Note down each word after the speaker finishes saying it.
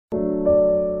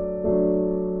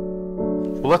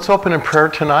Let's open in prayer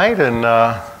tonight, and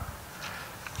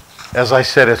as I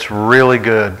said, it's really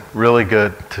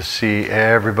good to see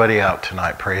everybody out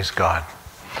tonight. Praise God.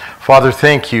 Father,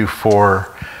 thank you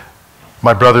for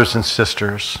my brothers and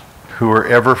sisters who are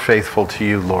ever faithful to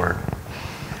you, Lord.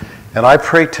 And I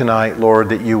pray tonight, Lord,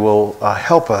 that you will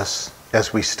help us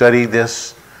as we study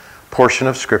this portion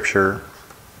of Scripture.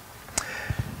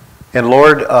 And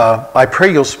Lord, I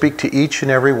pray you'll speak to each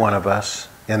and every one of us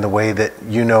in the way that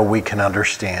you know we can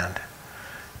understand.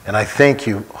 And I thank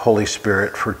you, Holy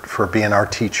Spirit, for being our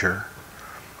teacher.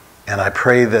 And I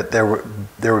pray that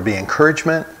there would be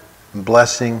encouragement,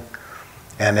 blessing,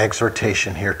 and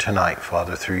exhortation here tonight,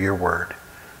 Father, through your word.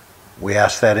 We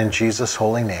ask that in Jesus'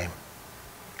 holy name.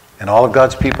 And all of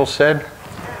God's people said,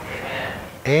 Amen.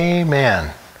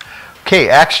 Amen. Okay,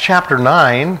 Acts chapter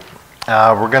 9,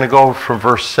 we're going to go from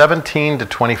verse 17 to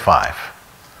 25.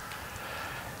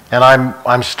 And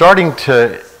I'm starting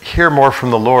to hear more from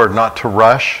the Lord, not to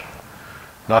rush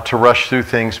through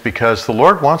things, because the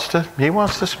Lord wants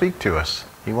to speak to us.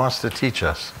 He wants to teach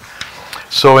us.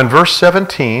 So in verse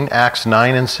 17, Acts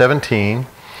 9 and 17,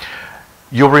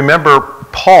 you'll remember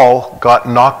Paul got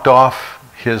knocked off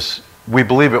we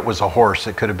believe it was a horse,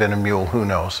 it could have been a mule, who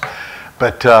knows.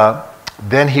 But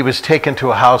then he was taken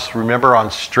to a house, remember,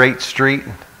 on Straight Street?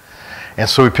 And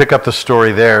so we pick up the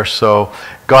story there. So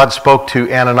God spoke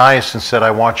to Ananias and said, I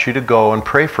want you to go and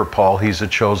pray for Paul. He's a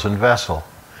chosen vessel.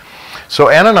 So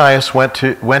Ananias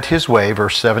went his way,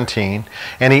 verse 17,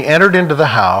 and he entered into the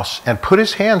house and put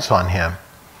his hands on him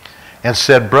and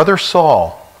said, Brother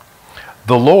Saul,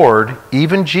 the Lord,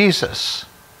 even Jesus,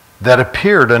 that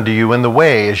appeared unto you in the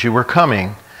way as you were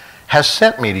coming, has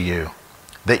sent me to you,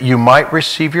 that you might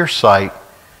receive your sight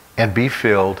and be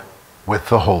filled with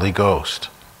the Holy Ghost.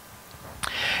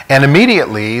 And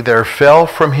immediately there fell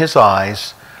from his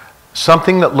eyes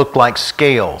something that looked like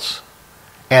scales,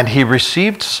 and he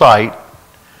received sight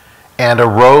and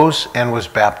arose and was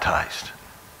baptized.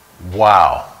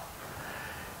 Wow.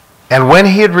 And when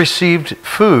he had received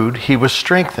food, he was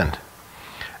strengthened.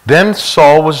 Then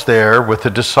Saul was there with the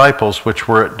disciples which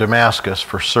were at Damascus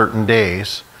for certain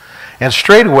days, and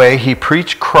straightway he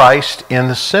preached Christ in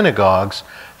the synagogues,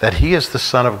 that he is the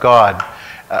Son of God.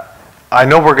 I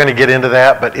know we're going to get into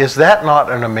that, but is that not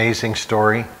an amazing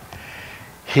story?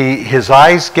 His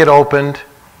eyes get opened,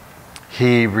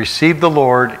 he received the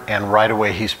Lord, and right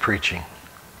away he's preaching.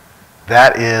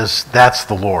 That's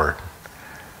the Lord.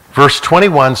 Verse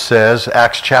 21 says,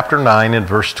 Acts chapter 9 and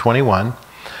verse 21,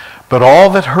 but all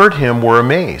that heard him were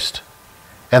amazed,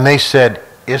 and they said,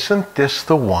 isn't this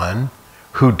the one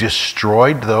who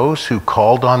destroyed those who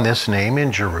called on this name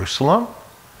in Jerusalem?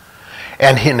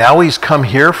 And now he's come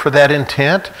here for that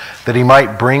intent, that he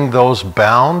might bring those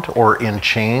bound or in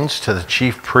chains to the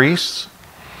chief priests.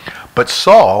 But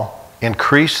Saul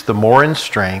increased the more in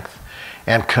strength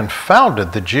and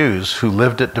confounded the Jews who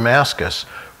lived at Damascus,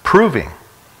 proving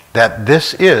that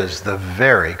this is the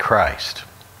very Christ.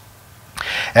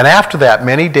 And after that,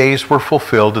 many days were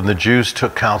fulfilled, and the Jews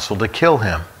took counsel to kill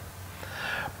him.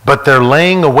 But their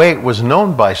laying await was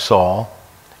known by Saul,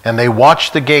 and they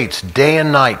watched the gates day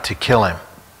and night to kill him.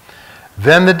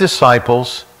 Then the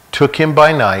disciples took him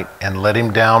by night and let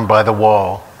him down by the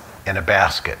wall in a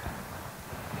basket.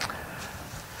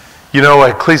 You know,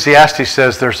 Ecclesiastes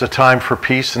says there's a time for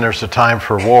peace and there's a time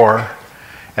for war.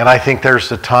 And I think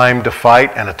there's a time to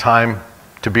fight and a time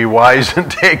to be wise and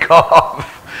take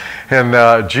off.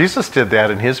 And Jesus did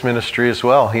that in his ministry as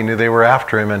well. He knew they were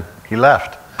after him and he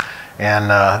left.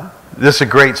 And this is a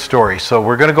great story. So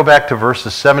we're going to go back to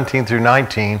verses 17 through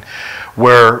 19,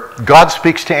 where God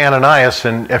speaks to Ananias.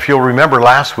 And if you'll remember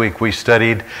last week we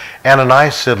studied,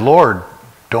 Ananias said, Lord,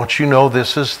 don't you know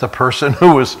this is the person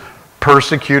who was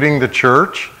persecuting the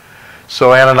church?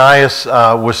 So Ananias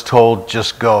was told,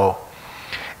 just go.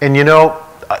 And you know,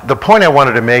 the point I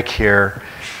wanted to make here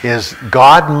is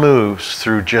God moves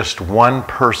through just one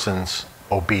person's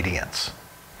obedience.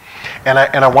 And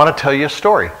I want to tell you a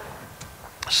story.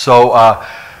 So,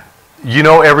 you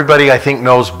know, everybody I think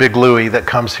knows Big Louie that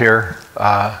comes here.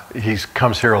 He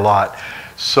comes here a lot.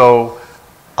 So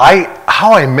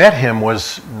how I met him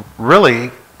was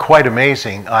really quite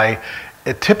amazing.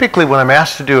 Typically when I'm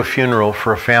asked to do a funeral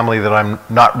for a family that I'm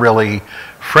not really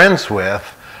friends with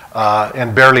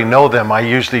and barely know them, I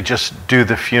usually just do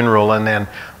the funeral and then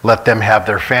let them have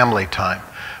their family time.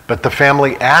 But the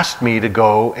family asked me to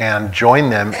go and join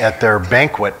them at their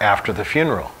banquet after the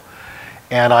funeral.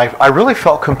 And I really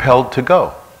felt compelled to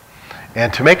go.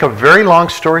 And to make a very long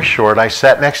story short, I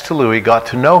sat next to Louis, got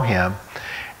to know him,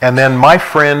 and then my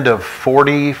friend of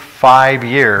 45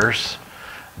 years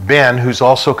Ben, who's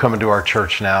also coming to our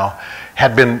church now,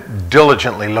 had been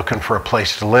diligently looking for a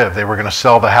place to live. They were going to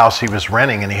sell the house he was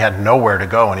renting, and he had nowhere to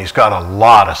go, and he's got a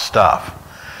lot of stuff.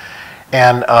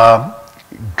 And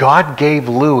God gave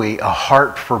Louis a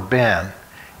heart for Ben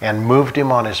and moved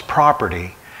him on his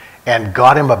property and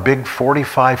got him a big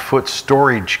 45-foot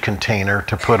storage container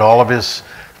to put all of his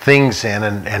things in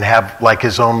and have like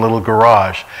his own little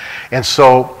garage. And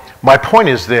so my point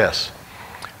is this: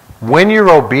 when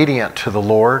you're obedient to the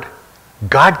Lord,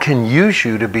 God can use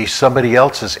you to be somebody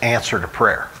else's answer to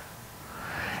prayer.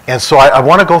 And so I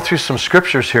want to go through some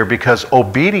scriptures here because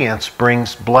obedience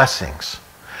brings blessings.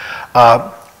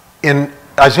 In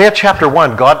Isaiah chapter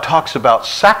 1, God talks about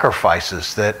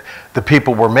sacrifices that the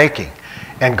people were making.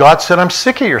 And God said, I'm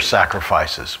sick of your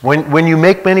sacrifices. When you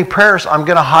make many prayers, I'm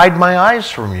going to hide my eyes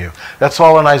from you. That's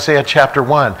all in Isaiah chapter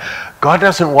 1. God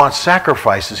doesn't want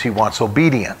sacrifices. He wants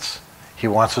obedience. He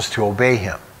wants us to obey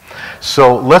him.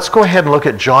 So let's go ahead and look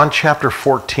at John chapter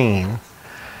 14.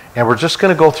 And we're just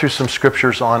going to go through some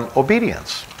scriptures on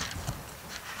obedience.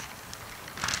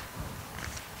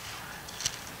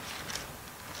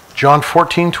 John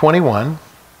 14:21.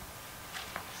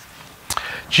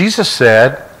 Jesus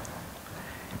said,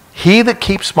 he that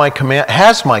keeps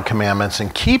has my commandments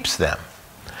and keeps them,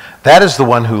 that is the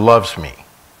one who loves me.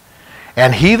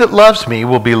 And he that loves me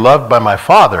will be loved by my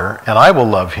Father, and I will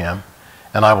love him,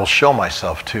 and I will show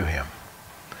myself to him.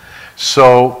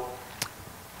 So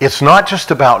it's not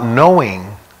just about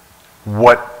knowing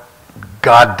what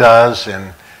God does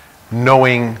and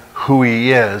knowing who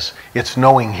he is, it's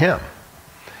knowing him.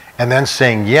 And then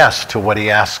saying yes to what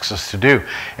he asks us to do.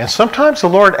 And sometimes the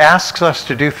Lord asks us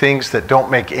to do things that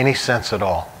don't make any sense at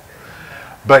all.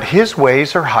 But his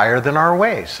ways are higher than our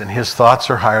ways, and his thoughts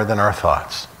are higher than our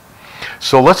thoughts.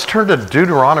 So let's turn to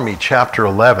Deuteronomy chapter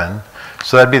 11.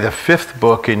 So that'd be the fifth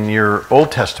book in your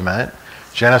Old Testament.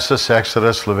 Genesis,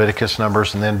 Exodus, Leviticus,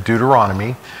 Numbers, and then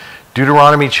Deuteronomy.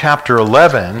 Deuteronomy chapter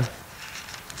 11.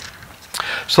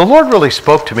 So the Lord really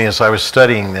spoke to me as I was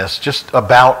studying this just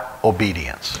about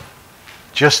obedience.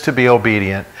 Just to be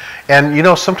obedient. And you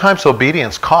know, sometimes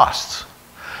obedience costs.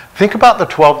 Think about the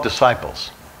 12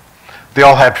 disciples. They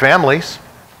all had families.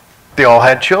 They all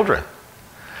had children.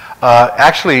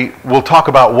 Actually, we'll talk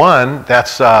about one.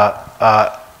 That's,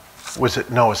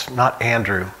 no, it's not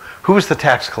Andrew. Who was the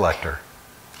tax collector?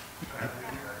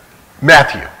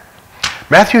 Matthew.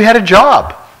 Matthew had a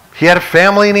job. He had a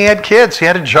family and he had kids. He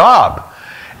had a job.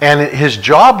 And his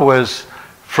job was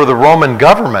for the Roman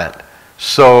government.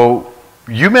 So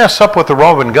you mess up with the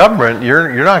Roman government,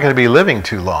 you're not going to be living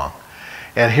too long.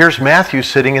 And here's Matthew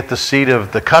sitting at the seat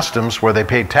of the customs where they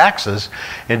paid taxes,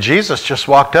 and Jesus just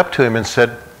walked up to him and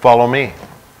said, follow me.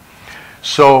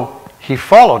 So he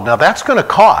followed. Now that's going to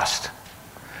cost.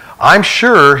 I'm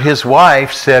sure his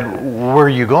wife said, where are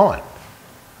you going?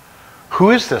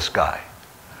 Who is this guy?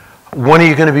 When are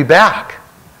you going to be back?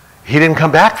 He didn't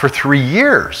come back for 3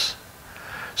 years.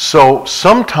 So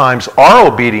sometimes our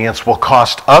obedience will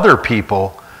cost other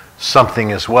people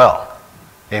something as well.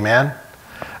 Amen?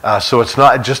 So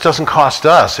it just doesn't cost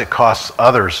us, it costs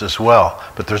others as well.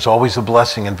 But there's always a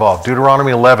blessing involved.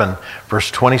 Deuteronomy 11, verse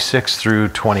 26 through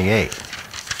 28.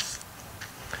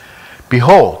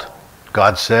 Behold,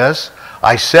 God says,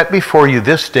 I set before you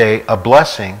this day a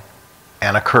blessing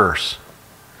and a curse.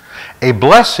 A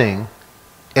blessing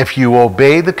if you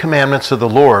obey the commandments of the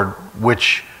Lord,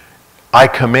 which I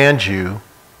command you,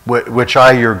 which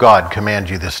I, your God, command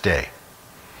you this day.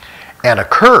 And a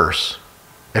curse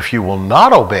if you will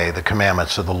not obey the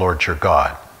commandments of the Lord your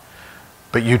God,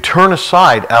 but you turn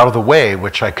aside out of the way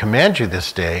which I command you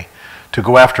this day to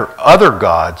go after other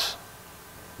gods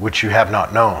which you have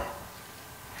not known.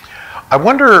 I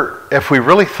wonder if we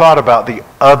really thought about the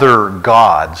other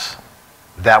gods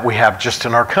that we have just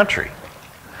in our country.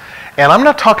 And I'm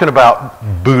not talking about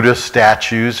Buddha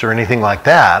statues or anything like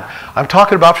that. I'm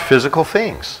talking about physical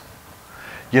things.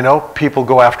 You know, people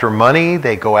go after money,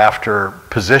 they go after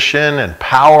position and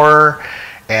power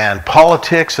and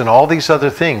politics and all these other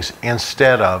things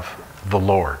instead of the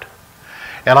Lord.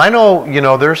 And I know, you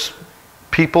know, there's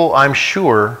people, I'm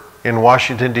sure, in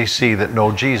Washington, D.C. that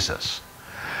know Jesus.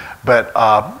 But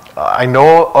I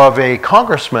know of a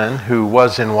congressman who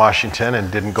was in Washington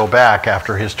and didn't go back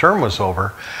after his term was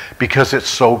over because it's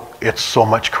so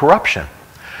much corruption.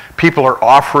 People are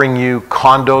offering you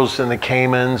condos in the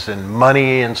Caymans and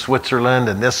money in Switzerland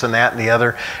and this and that and the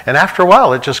other. And after a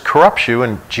while, it just corrupts you.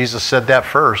 And Jesus said that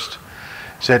first.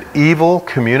 He said, evil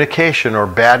communication or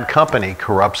bad company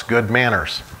corrupts good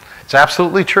manners. It's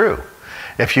absolutely true.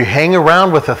 If you hang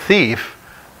around with a thief,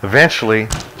 eventually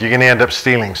you're going to end up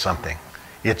stealing something.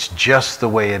 It's just the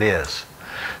way it is.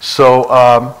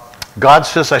 So God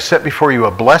says, I set before you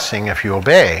a blessing if you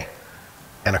obey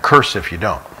and a curse if you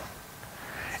don't.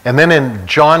 And then in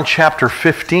John chapter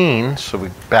 15, so we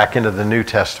back into the New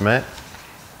Testament,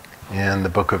 in the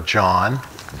book of John,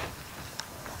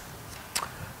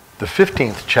 the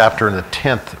 15th chapter and the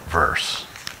 10th verse.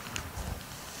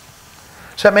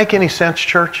 Does that make any sense,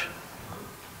 church?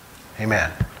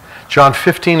 Amen. John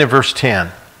 15 and verse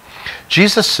 10.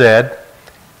 Jesus said,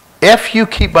 if you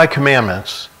keep my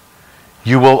commandments,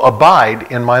 you will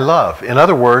abide in my love. In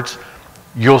other words,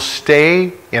 you'll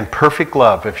stay in perfect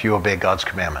love if you obey God's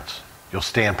commandments. You'll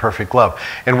stay in perfect love.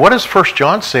 And what does 1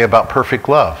 John say about perfect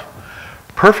love?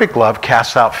 Perfect love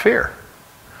casts out fear.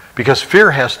 Because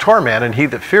fear has torment, and he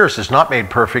that fears is not made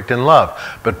perfect in love.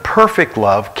 But perfect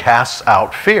love casts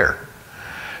out fear.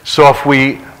 So if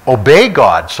we obey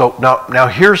God, so now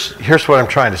here's what I'm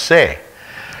trying to say.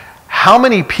 How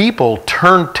many people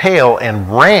turned tail and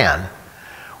ran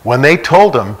when they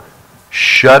told them,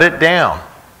 shut it down?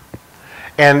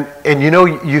 And you know,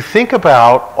 you think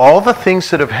about all the things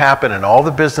that have happened and all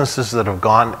the businesses that have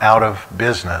gone out of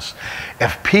business.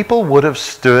 If people would have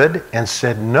stood and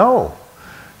said, no,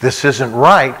 this isn't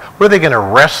right, were they going to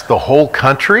arrest the whole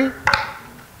country?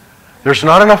 There's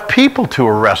not enough people to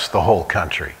arrest the whole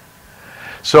country.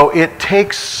 So it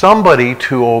takes somebody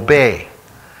to obey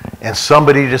and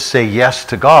somebody to say yes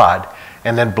to God,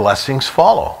 and then blessings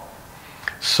follow.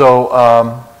 So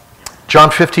John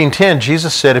 15:10,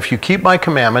 Jesus said, if you keep my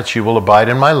commandments, you will abide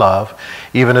in my love,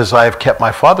 even as I have kept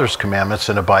my Father's commandments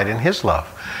and abide in his love.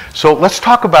 So let's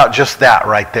talk about just that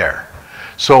right there.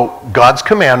 So God's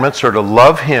commandments are to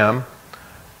love him,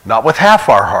 not with half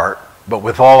our heart, but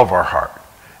with all of our heart,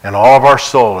 and all of our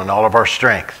soul, and all of our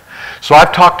strength. So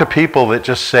I've talked to people that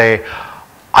just say,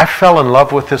 I fell in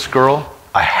love with this girl,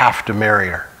 I have to marry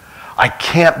her. I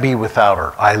can't be without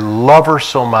her. I love her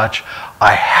so much,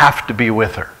 I have to be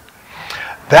with her.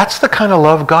 That's the kind of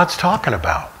love God's talking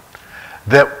about.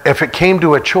 That if it came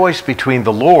to a choice between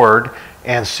the Lord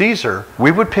and Caesar,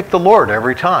 we would pick the Lord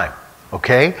every time.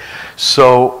 Okay?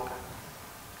 So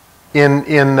in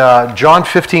John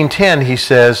 15:10, he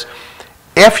says,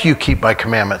 if you keep my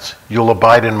commandments, you'll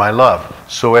abide in my love.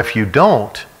 So if you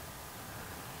don't,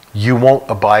 you won't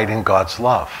abide in God's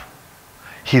love.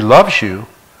 He loves you,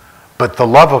 but the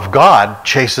love of God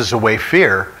chases away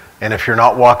fear. And if you're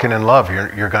not walking in love,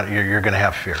 you're going to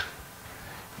have fear.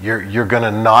 You're going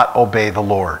to not obey the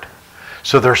Lord.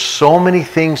 So there's so many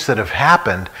things that have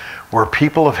happened where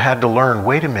people have had to learn,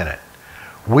 wait a minute,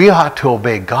 we ought to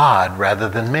obey God rather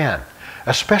than men.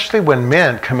 Especially when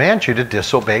men command you to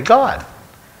disobey God.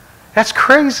 That's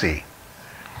crazy.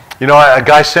 You know, a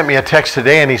guy sent me a text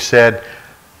today and he said,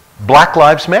 Black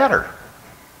lives matter.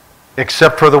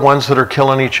 Except for the ones that are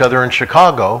killing each other in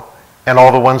Chicago and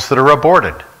all the ones that are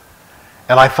aborted.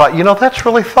 And I thought, you know, that's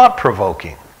really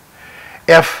thought-provoking.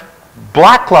 If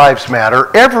black lives matter,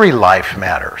 every life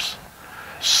matters.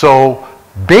 So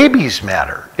babies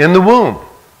matter in the womb.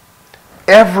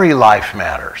 Every life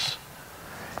matters.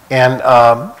 And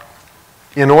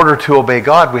in order to obey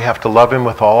God, we have to love him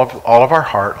with all of our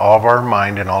heart, all of our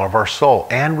mind, and all of our soul.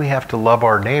 And we have to love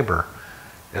our neighbor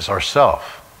as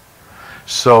ourself.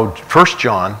 So 1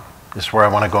 John is where I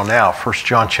want to go now. 1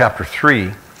 John chapter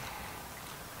 3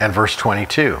 and verse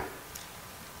 22.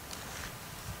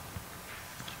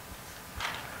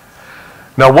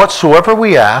 Now whatsoever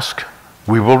we ask,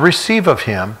 we will receive of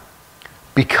him,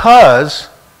 because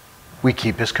we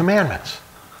keep his commandments.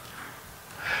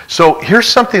 So here's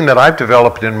something that I've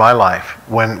developed in my life.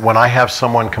 When I have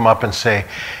someone come up and say,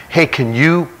 hey, can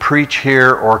you preach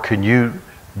here, or can you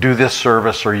do this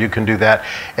service, or you can do that?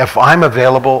 If I'm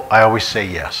available, I always say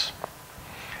yes.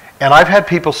 And I've had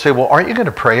people say, well, aren't you going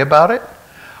to pray about it?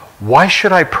 Why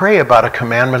should I pray about a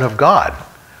commandment of God?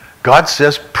 God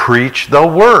says, preach the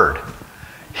word.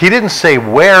 He didn't say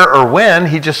where or when,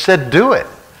 he just said do it.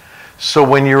 So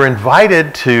when you're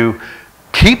invited to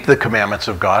keep the commandments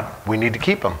of God, we need to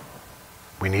keep them.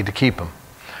 We need to keep them.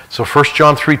 So 1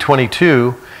 John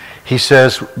 3:22, he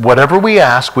says, whatever we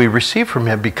ask, we receive from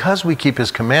him because we keep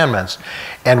his commandments,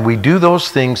 and we do those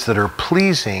things that are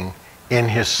pleasing in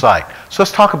his sight. So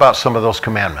let's talk about some of those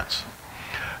commandments.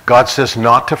 God says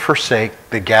not to forsake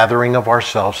the gathering of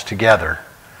ourselves together,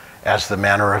 as the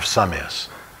manner of some is.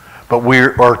 But we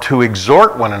are to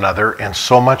exhort one another, and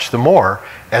so much the more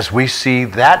as we see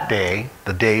that day,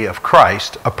 the day of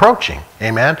Christ, approaching.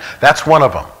 Amen? That's one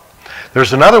of them.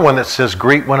 There's another one that says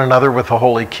greet one another with a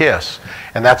holy kiss.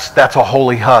 And that's a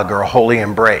holy hug or a holy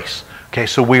embrace. Okay,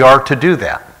 so we are to do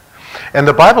that. And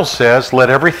the Bible says, let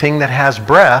everything that has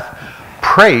breath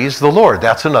praise the Lord.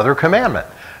 That's another commandment.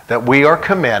 that we are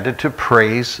commanded to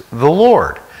praise the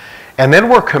Lord. And then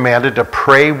we're commanded to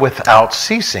pray without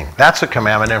ceasing. That's a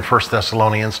commandment in 1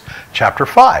 Thessalonians chapter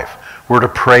 5. We're to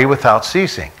pray without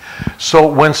ceasing. So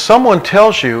when someone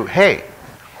tells you, hey,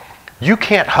 you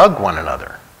can't hug one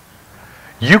another,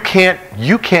 you can't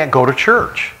go to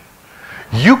church,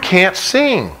 you can't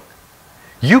sing,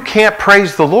 you can't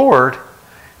praise the Lord,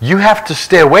 you have to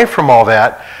stay away from all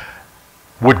that,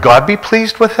 would God be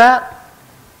pleased with that?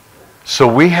 So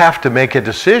we have to make a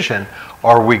decision.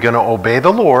 Are we going to obey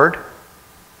the Lord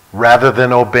rather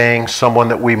than obeying someone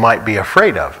that we might be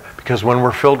afraid of? Because when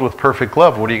we're filled with perfect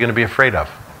love, what are you going to be afraid of?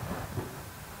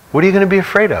 What are you going to be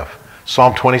afraid of?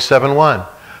 Psalm 27:1.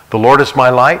 The Lord is my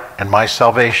light and my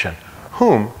salvation.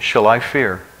 Whom shall I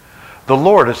fear? The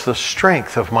Lord is the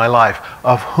strength of my life.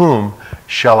 Of whom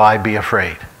shall I be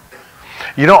afraid?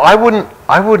 You know, I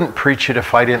wouldn't preach it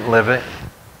if I didn't live it.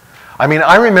 I mean,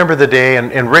 I remember the day,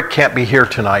 and Rick can't be here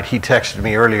tonight. He texted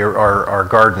me earlier, our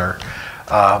gardener.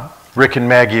 Rick and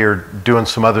Maggie are doing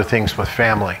some other things with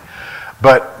family.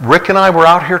 But Rick and I were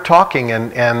out here talking,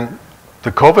 and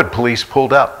the COVID police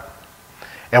pulled up.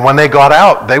 And when they got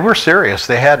out, they were serious.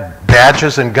 They had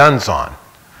badges and guns on.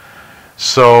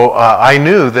 So I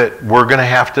knew that we're going to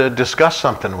have to discuss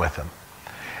something with them.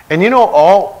 And you know,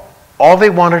 all they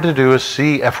wanted to do is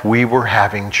see if we were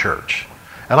having church.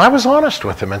 And I was honest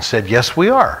with him and said, yes, we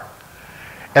are.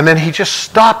 And then he just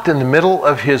stopped in the middle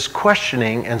of his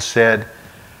questioning and said,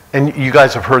 and you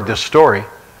guys have heard this story,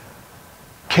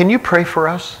 can you pray for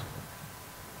us?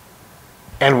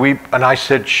 And I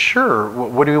said, sure,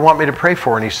 what do you want me to pray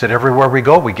for? And he said, everywhere we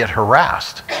go, we get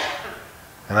harassed.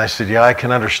 And I said, yeah, I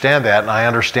can understand that. And I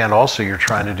understand also you're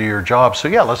trying to do your job. So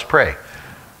yeah, let's pray.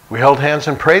 We held hands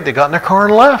and prayed. They got in their car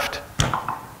and left.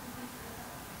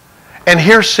 And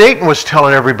here Satan was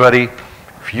telling everybody,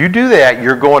 if you do that,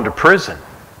 you're going to prison.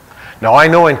 Now, I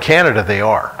know in Canada they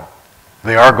are.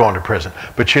 They are going to prison.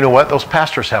 But you know what? Those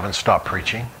pastors haven't stopped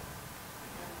preaching.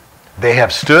 They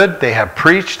have stood, they have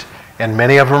preached, and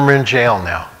many of them are in jail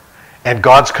now. And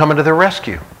God's coming to their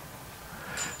rescue.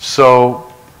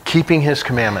 So, keeping his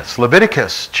commandments.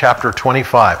 Leviticus chapter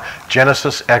 25.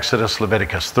 Genesis, Exodus,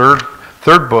 Leviticus.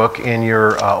 Third book in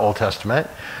your Old Testament.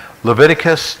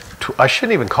 Leviticus, I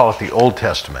shouldn't even call it the Old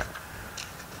Testament.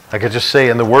 I could just say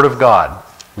in the Word of God.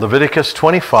 Leviticus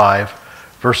 25,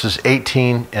 verses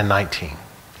 18 and 19.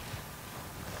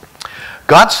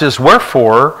 God says,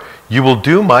 wherefore you will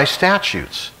do my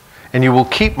statutes, and you will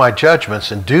keep my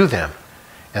judgments and do them,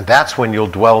 and that's when you'll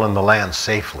dwell in the land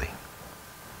safely.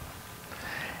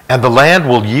 And the land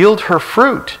will yield her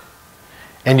fruit,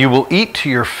 and you will eat to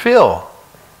your fill,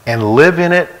 and live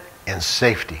in it in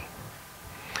safety.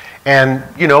 And,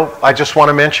 you know, I just want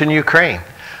to mention Ukraine.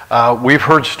 We've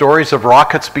heard stories of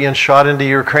rockets being shot into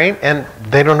Ukraine, and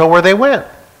they don't know where they went.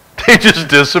 They just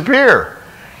disappear.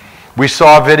 We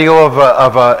saw a video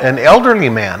of an elderly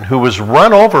man who was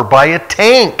run over by a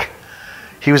tank.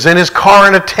 He was in his car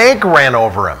and a tank ran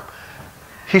over him.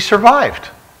 He survived.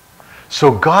 So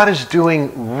God is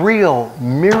doing real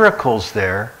miracles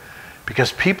there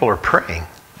because people are praying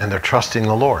and they're trusting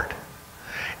the Lord.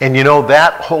 And you know,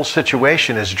 that whole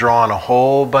situation has drawn a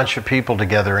whole bunch of people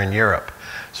together in Europe.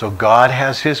 So God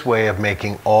has his way of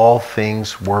making all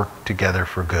things work together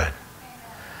for good.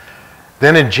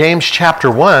 Then in James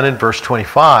chapter 1 and verse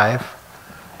 25,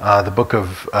 the book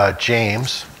of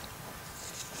James.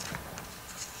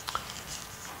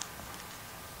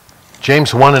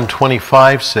 James 1 and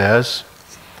 25 says,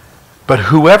 but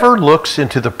whoever looks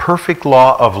into the perfect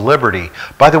law of liberty.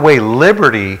 By the way,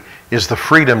 liberty is the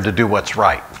freedom to do what's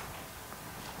right.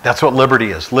 That's what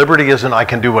liberty is. Liberty isn't I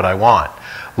can do what I want.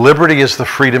 Liberty is the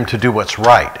freedom to do what's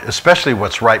right, especially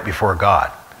what's right before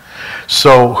God.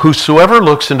 So whosoever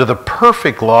looks into the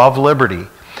perfect law of liberty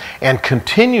and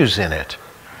continues in it,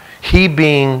 he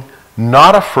being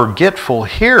not a forgetful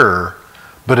hearer,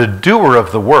 but a doer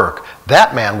of the work,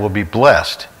 that man will be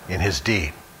blessed in his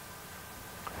deed.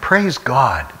 Praise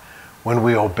God. When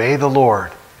we obey the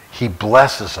Lord, he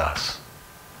blesses us.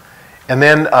 And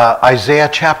then Isaiah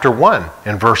chapter 1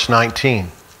 and verse 19.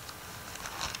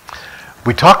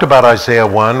 We talked about Isaiah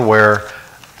 1 where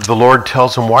the Lord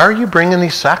tells him, why are you bringing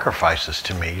these sacrifices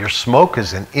to me? Your smoke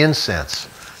is an incense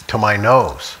to my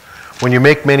nose. When you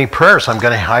make many prayers, I'm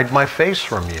going to hide my face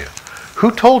from you.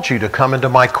 Who told you to come into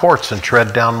my courts and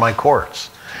tread down my courts?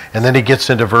 And then he gets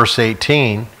into verse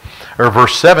 18, or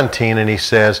verse 17, and he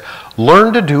says,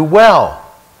 learn to do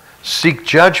well, seek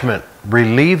judgment,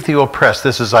 relieve the oppressed.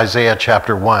 This is Isaiah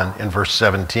chapter 1 and verse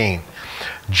 17.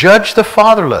 Judge the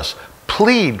fatherless,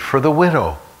 plead for the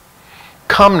widow.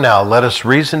 Come now, let us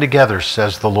reason together,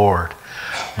 says the Lord.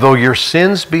 Though your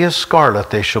sins be as scarlet,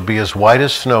 they shall be as white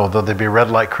as snow. Though they be red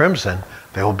like crimson,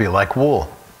 they will be like wool.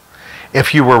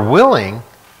 If you were willing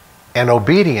and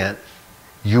obedient,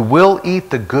 you will eat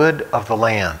the good of the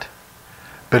land.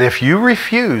 But if you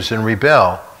refuse and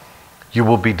rebel, you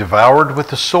will be devoured with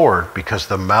the sword, because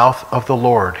the mouth of the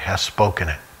Lord has spoken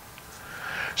it.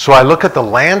 So I look at the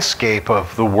landscape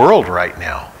of the world right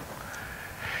now,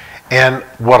 and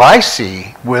what I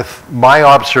see with my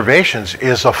observations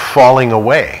is a falling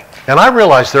away. And I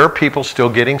realize there are people still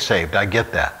getting saved. I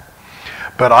get that.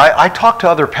 But I talk to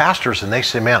other pastors and they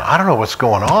say, man, I don't know what's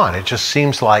going on. It just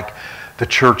seems like the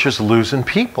church is losing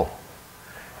people.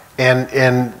 And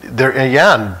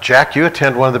Jack, you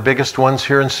attend one of the biggest ones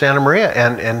here in Santa Maria,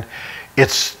 and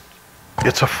it's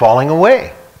a falling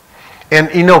away.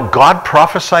 And you know, God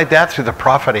prophesied that through the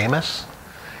prophet Amos.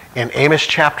 In Amos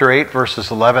chapter 8,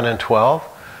 verses 11 and 12,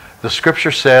 the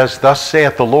scripture says, "Thus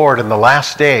saith the Lord, in the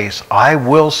last days I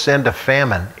will send a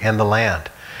famine in the land.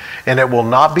 And it will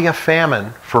not be a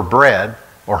famine for bread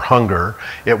or hunger.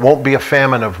 It won't be a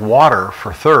famine of water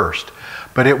for thirst.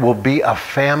 But it will be a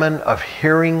famine of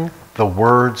hearing the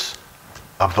words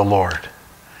of the Lord."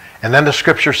 And then the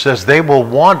scripture says they will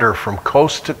wander from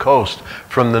coast to coast,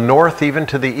 from the north even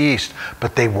to the east,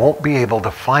 but they won't be able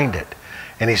to find it.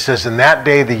 And he says, in that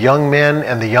day the young men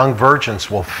and the young virgins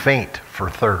will faint for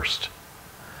thirst.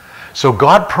 So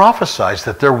God prophesies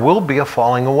that there will be a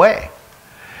falling away.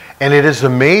 And it is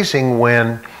amazing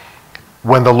when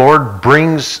the Lord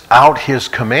brings out his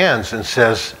commands and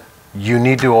says, you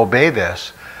need to obey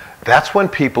this. That's when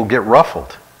people get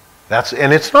ruffled.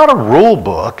 And it's not a rule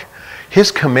book.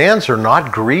 His commands are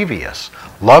not grievous.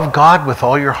 Love God with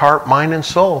all your heart, mind, and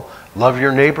soul. Love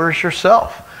your neighbor as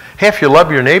yourself. Hey, if you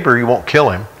love your neighbor, you won't kill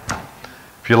him.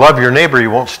 If you love your neighbor,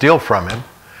 you won't steal from him.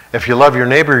 If you love your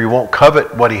neighbor, you won't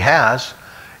covet what he has.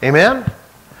 Amen?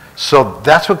 So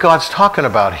that's what God's talking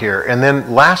about here. And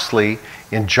then lastly,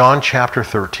 in John chapter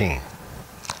 13.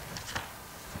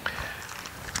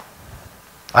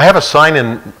 I have a sign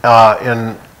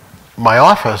in my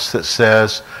office that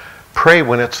says, pray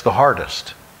when it's the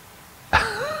hardest.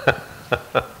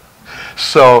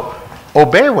 So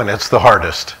obey when it's the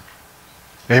hardest.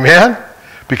 Amen?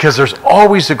 Because there's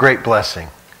always a great blessing.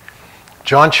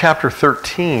 John chapter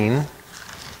 13,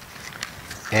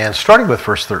 and starting with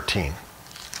verse 13.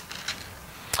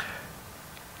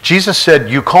 Jesus said,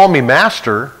 you call me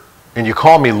master and you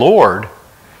call me Lord.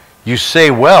 You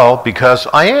say well, because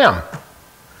I am.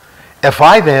 If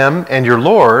I then and your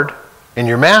Lord and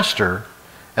your master,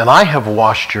 and I have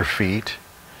washed your feet,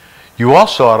 you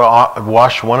also ought to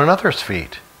wash one another's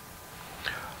feet.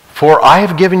 For I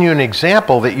have given you an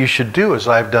example that you should do as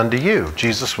I have done to you.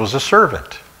 Jesus was a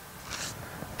servant.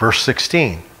 Verse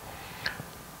 16.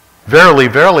 Verily,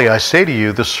 verily, I say to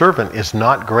you, the servant is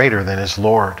not greater than his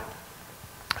Lord,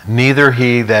 neither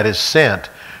he that is sent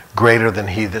greater than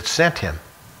he that sent him.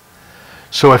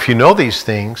 So if you know these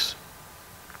things,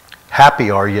 happy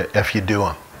are you if you do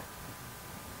them.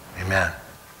 Amen.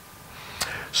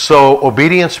 So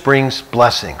obedience brings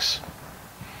blessings.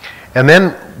 And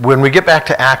then when we get back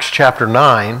to Acts chapter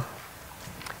 9,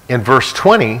 in verse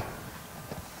 20,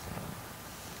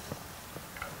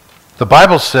 the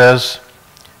Bible says,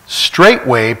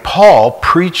 straightway Paul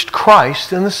preached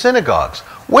Christ in the synagogues.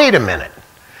 Wait a minute.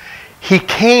 He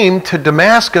came to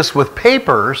Damascus with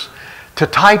papers to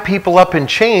tie people up in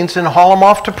chains and haul them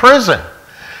off to prison.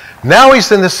 Now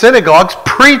he's in the synagogues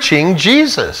preaching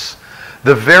Jesus,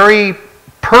 the very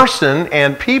person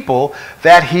and people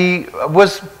that he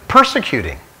was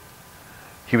persecuting.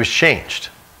 He was changed.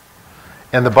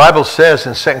 And the Bible says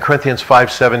in 2 Corinthians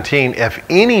 5:17, if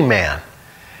any man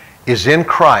is in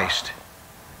Christ,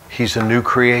 he's a new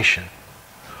creation.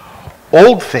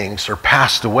 Old things are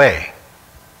passed away.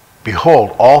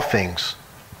 Behold, all things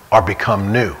are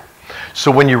become new.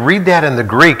 So when you read that in the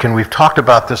Greek, and we've talked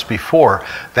about this before,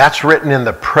 that's written in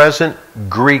the present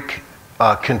Greek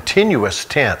continuous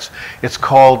tense. It's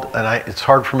called, and it's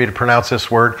hard for me to pronounce this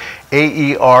word,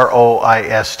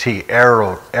 aeroist,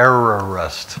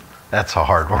 aorist. That's a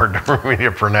hard word for me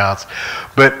to pronounce.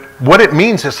 But what it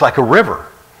means, it's like a river.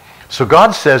 So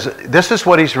God says, this is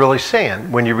what he's really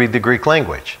saying when you read the Greek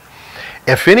language.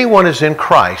 If anyone is in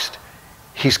Christ,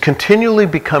 he's continually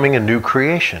becoming a new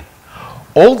creation.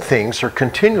 Old things are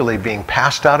continually being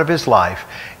passed out of his life,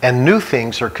 and new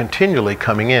things are continually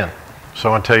coming in. So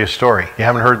I want to tell you a story. You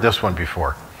haven't heard this one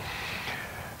before.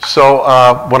 So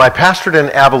when I pastored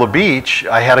in Avila Beach,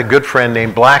 I had a good friend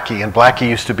named Blackie, and Blackie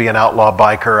used to be an outlaw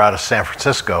biker out of San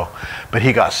Francisco, but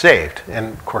he got saved.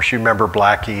 And of course you remember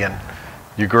Blackie, and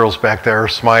you girls back there are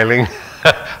smiling.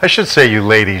 I should say you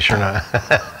ladies, you're not.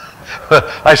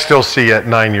 I still see you at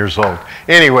 9 years old.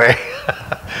 Anyway,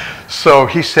 so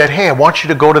he said, hey, I want you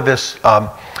to go to this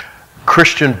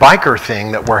Christian biker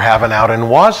thing that we're having out in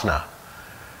Wasna.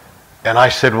 And I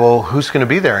said, well, who's going to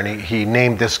be there? And he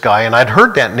named this guy, and I'd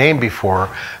heard that name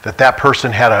before, that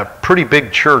person had a pretty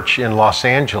big church in Los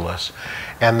Angeles,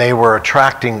 and they were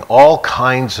attracting all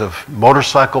kinds of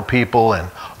motorcycle people and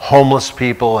homeless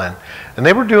people, and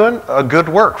they were doing a good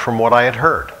work from what I had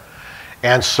heard.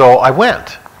 And so I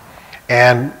went,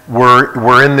 and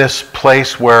we're in this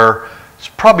place where it's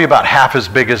probably about half as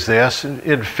big as this.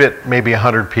 It'd fit maybe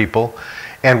 100 people,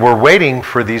 and we're waiting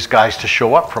for these guys to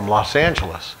show up from Los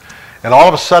Angeles. And all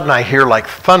of a sudden I hear like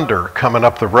thunder coming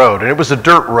up the road, and it was a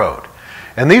dirt road.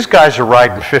 And these guys are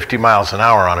riding 50 miles an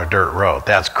hour on a dirt road.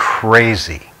 That's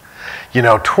crazy.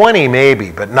 20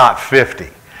 maybe, but not 50.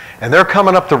 And they're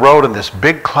coming up the road in this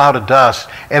big cloud of dust,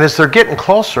 and as they're getting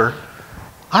closer,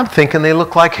 I'm thinking they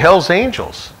look like Hell's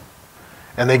Angels.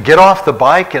 And they get off the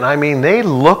bike, and I mean, they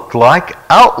looked like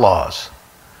outlaws.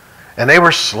 And they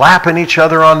were slapping each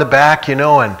other on the back,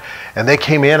 and they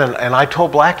came in, and I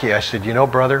told Blackie, I said,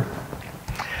 brother,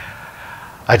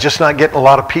 I'm just not getting a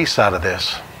lot of peace out of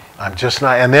this. I'm just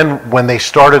not. And then when they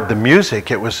started the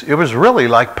music, it was really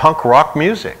like punk rock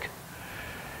music.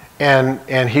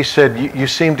 And he said, you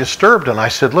seem disturbed. And I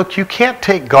said, look, you can't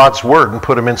take God's word and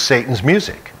put him in Satan's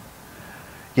music.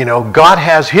 God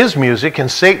has his music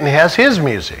and Satan has his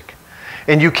music.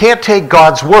 And you can't take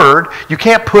God's word, you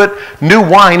can't put new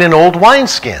wine in old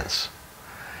wineskins.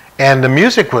 And the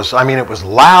music was, it was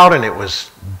loud and it was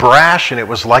brash, and it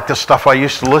was like the stuff I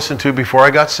used to listen to before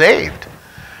I got saved.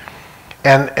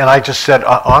 And I just said,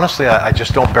 honestly, I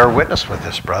just don't bear witness with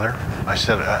this, brother. I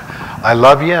said, I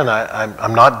love you, and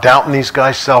I'm not doubting these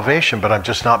guys' salvation, but I'm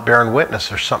just not bearing witness.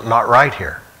 There's something not right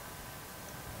here.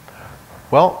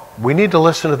 Well, we need to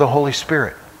listen to the Holy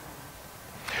Spirit.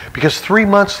 Because 3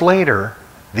 months later,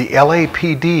 the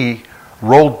LAPD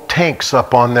rolled tanks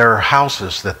up on their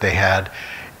houses that they had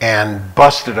and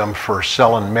busted them for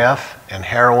selling meth and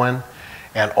heroin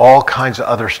and all kinds of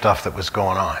other stuff that was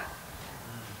going on.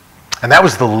 And that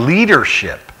was the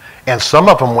leadership, and some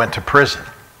of them went to prison.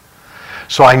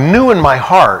 So I knew in my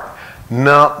heart,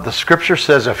 no, the scripture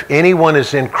says if anyone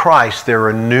is in Christ, they're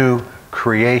a new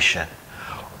creation.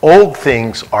 Old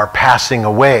things are passing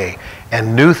away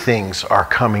and new things are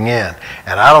coming in.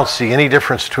 And I don't see any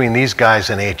difference between these guys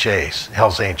and HAs,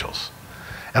 Hell's Angels.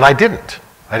 And I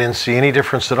didn't see any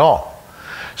difference at all.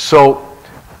 So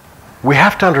we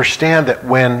have to understand that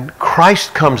when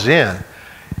Christ comes in,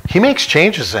 he makes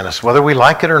changes in us, whether we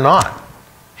like it or not.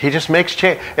 He just makes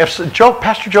change.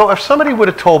 Pastor Joe, if somebody would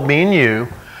have told me and you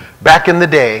back in the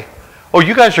day, oh,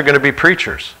 you guys are going to be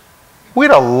preachers,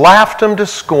 we'd have laughed them to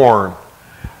scorn.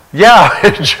 Yeah,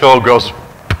 Joe goes,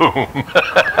 boom.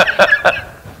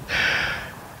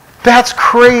 That's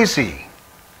crazy.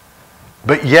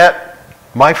 But yet,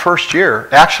 my first year,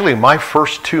 actually my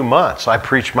first 2 months, I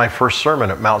preached my first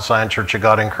sermon at Mount Zion Church of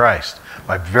God in Christ.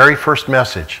 My very first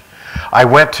message. I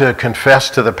went to confess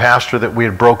to the pastor that we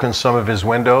had broken some of his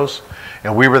windows,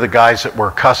 and we were the guys that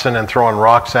were cussing and throwing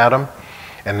rocks at him.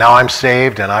 And now I'm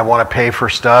saved and I want to pay for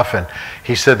stuff. And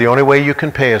he said, the only way you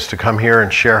can pay is to come here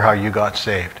and share how you got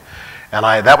saved. And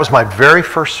that was my very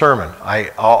first sermon.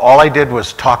 All I did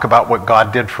was talk about what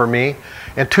God did for me,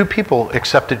 and 2 people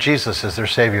accepted Jesus as their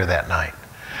Savior that night.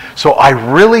 So I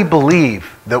really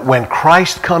believe that when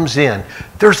Christ comes in,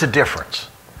 there's a difference.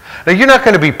 Now, you're not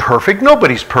going to be perfect.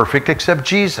 Nobody's perfect except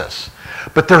Jesus.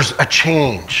 But there's a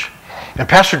change. And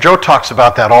Pastor Joe talks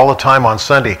about that all the time on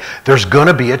Sunday. There's going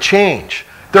to be a change.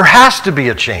 There has to be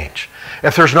a change.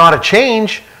 If there's not a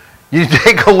change, you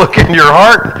take a look in your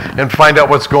heart and find out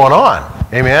what's going on.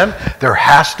 Amen? There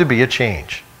has to be a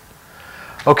change.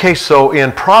 Okay, so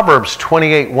in Proverbs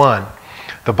 28:1,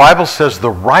 the Bible says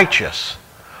the righteous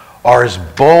are as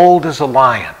bold as a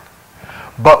lion,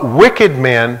 but wicked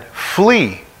men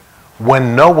flee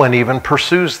when no one even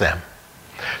pursues them.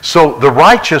 So the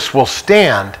righteous will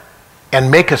stand and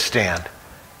make a stand,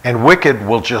 and wicked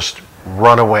will just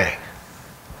run away.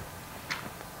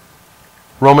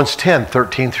 Romans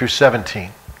 10:13 through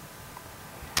 17.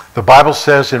 The Bible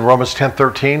says in Romans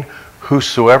 10:13,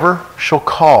 whosoever shall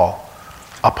call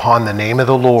upon the name of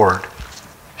the Lord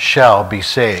shall be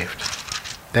saved.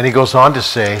 Then he goes on to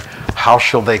say, how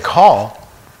shall they call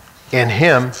in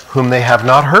him whom they have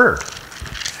not heard?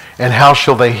 And how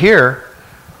shall they hear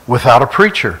without a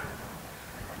preacher?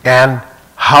 And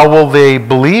how will they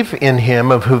believe in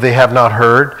him of whom they have not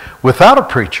heard without a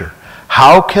preacher?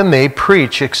 How can they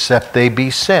preach except they be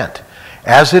sent?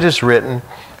 As it is written,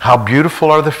 how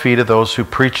beautiful are the feet of those who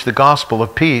preach the gospel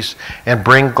of peace and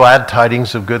bring glad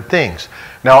tidings of good things.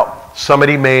 Now,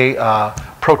 somebody may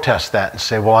protest that and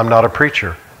say, well, I'm not a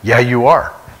preacher. Yeah, you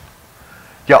are.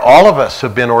 Yeah, all of us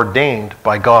have been ordained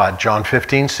by God. John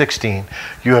 15:16.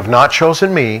 You have not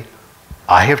chosen me,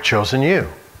 I have chosen you.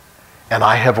 And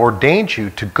I have ordained you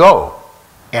to go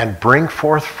and bring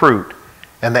forth fruit,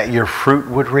 and that your fruit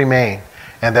would remain,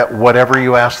 and that whatever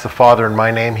you ask the Father in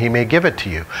my name, he may give it to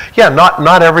you. Yeah,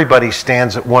 not everybody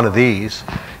stands at one of these.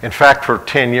 In fact, for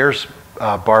 10 years,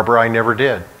 Barbara, I never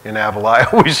did in Avila. I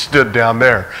always stood down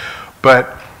there.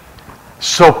 But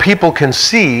so people can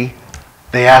see,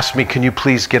 they asked me, can you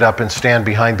please get up and stand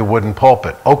behind the wooden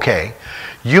pulpit? Okay,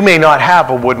 you may not have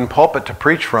a wooden pulpit to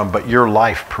preach from, but your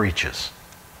life preaches.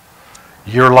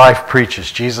 Your life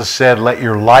preaches. Jesus said, let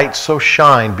your light so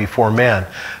shine before men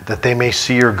that they may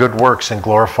see your good works and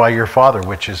glorify your Father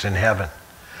which is in heaven.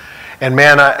 And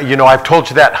man, I've told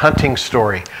you that hunting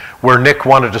story where Nick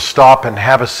wanted to stop and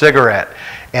have a cigarette.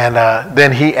 And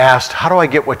then he asked, how do I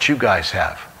get what you guys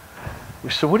have? We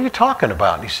said, what are you talking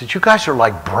about? And he said, you guys are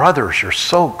like brothers. You're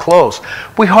so close.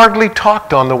 We hardly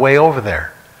talked on the way over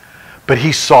there. But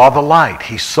he saw the light.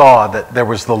 He saw that there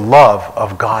was the love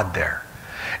of God there.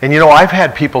 And I've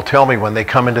had people tell me when they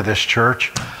come into this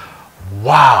church,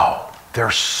 wow,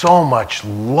 there's so much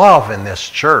love in this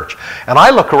church. And I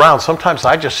look around, sometimes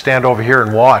I just stand over here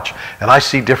and watch, and I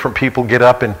see different people get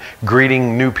up and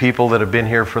greeting new people that have been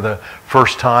here for the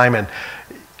first time. And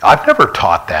I've never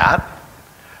taught that.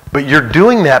 But you're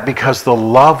doing that because the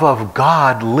love of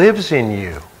God lives in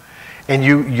you. And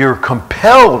you're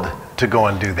compelled to go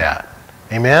and do that.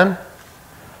 Amen?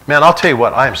 Man, I'll tell you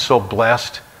what, I am so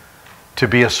blessed to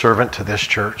be a servant to this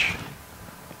church.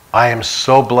 I am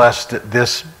so blessed that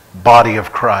this body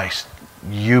of Christ,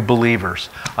 you believers,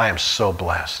 I am so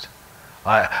blessed.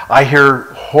 I hear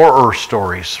horror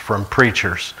stories from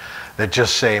preachers that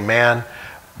just say, man,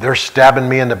 they're stabbing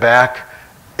me in the back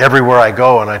everywhere I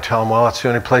go, and I tell them, well, it's the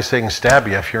only place they can stab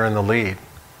you if you're in the lead.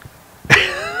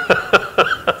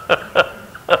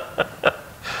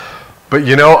 But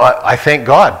I thank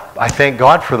God. I thank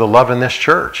God for the love in this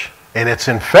church. And it's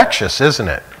infectious, isn't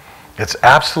it? It's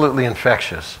absolutely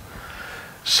infectious.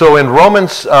 So in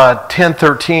Romans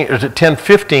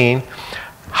 10:15,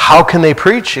 how can they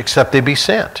preach except they be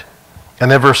sent? And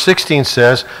then verse 16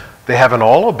 says, they haven't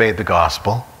all obeyed the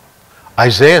gospel.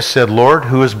 Isaiah said, Lord,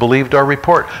 who has believed our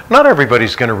report? Not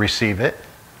everybody's going to receive it,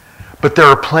 but there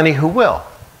are plenty who will.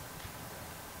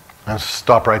 I'll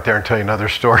stop right there and tell you another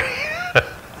story.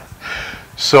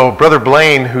 So Brother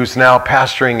Blaine, who's now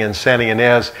pastoring in Santa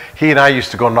Ynez, he and I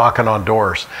used to go knocking on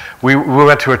doors. We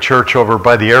went to a church over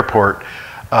by the airport.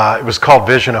 It was called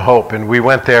Vision of Hope, and we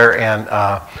went there and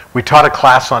we taught a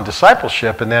class on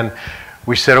discipleship, and then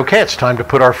we said, okay, it's time to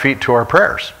put our feet to our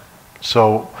prayers.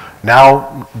 So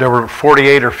now there were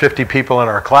 48 or 50 people in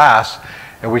our class,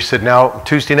 and we said, now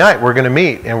Tuesday night we're going to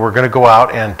meet, and we're going to go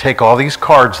out and take all these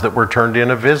cards that were turned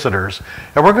in of visitors,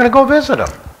 and we're going to go visit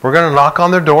them. We're going to knock on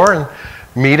their door and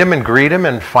meet them and greet them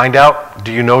and find out,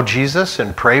 do you know Jesus,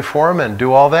 and pray for them and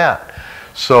do all that.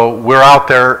 So we're out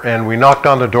there and we knocked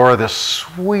on the door of this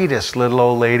sweetest little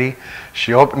old lady.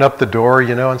 She opened up the door,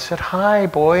 and said, hi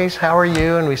boys, how are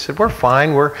you? And we said, we're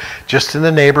fine. We're just in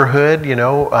the neighborhood.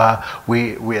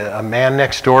 A man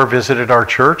next door visited our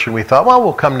church, and we thought, well,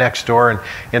 we'll come next door and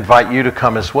invite you to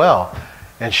come as well.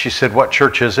 And she said, what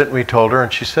church is it? And we told her,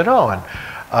 and she said, oh, and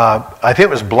I think it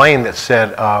was Blaine that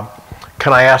said,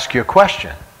 can I ask you a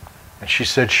question? And she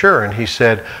said, sure. And he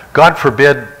said, God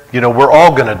forbid, we're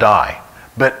all going to die.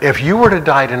 But if you were to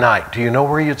die tonight, do you know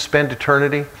where you'd spend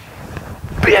eternity?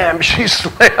 Bam, she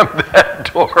slammed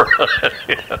that door on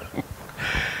him.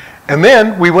 And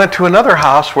then we went to another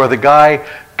house where the guy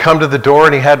come to the door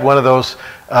and he had one of those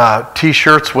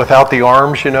T-shirts without the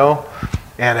arms,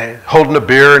 and holding a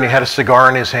beer, and he had a cigar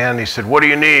in his hand. And he said, what do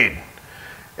you need?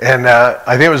 And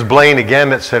I think it was Blaine again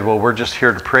that said, well, we're just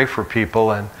here to pray for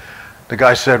people. And the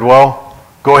guy said, well,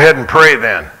 go ahead and pray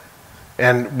then.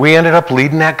 And we ended up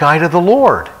leading that guy to the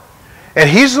Lord. And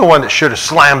he's the one that should have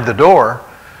slammed the door.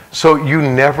 So you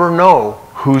never know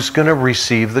who's going to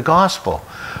receive the gospel.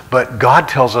 But God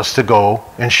tells us to go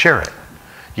and share it,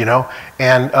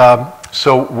 And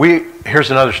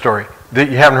here's another story.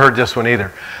 You haven't heard this one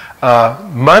either.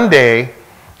 Monday,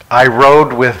 I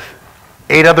rode with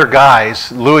 8 other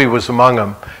guys, Louis was among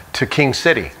them, to King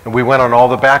City. And we went on all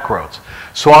the back roads.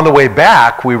 So on the way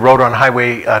back, we rode on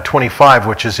Highway 25,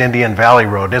 which is Indian Valley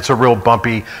Road. It's a real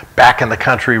bumpy, back in the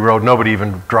country road. Nobody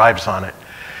even drives on it.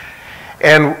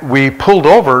 And we pulled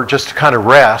over just to kind of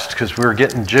rest because we were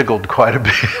getting jiggled quite a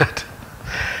bit.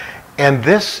 And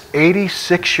this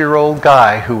 86-year-old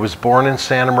guy who was born in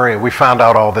Santa Maria, we found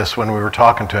out all this when we were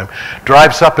talking to him,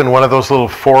 drives up in one of those little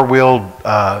four-wheeled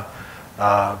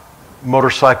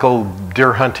motorcycle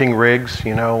deer hunting rigs,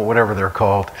 whatever they're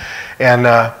called.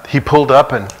 And he pulled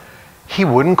up and he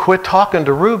wouldn't quit talking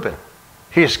to Reuben.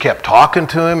 He just kept talking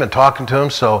to him and talking to him.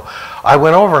 So I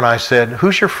went over and I said,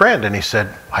 "Who's your friend?" And he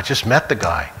said, "I just met the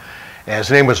guy." And his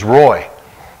name was Roy.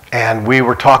 And we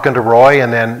were talking to Roy,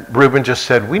 and then Reuben just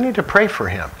said, "We need to pray for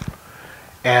him."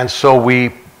 And so we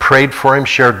prayed for him,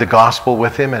 shared the gospel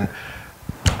with him, and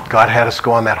God had us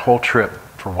go on that whole trip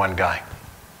for one guy.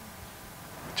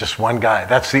 Just one guy.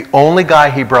 That's the only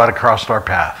guy he brought across our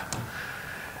path.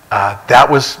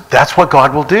 That's what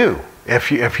God will do.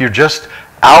 If you're just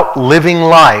out living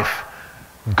life,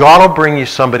 God will bring you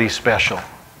somebody special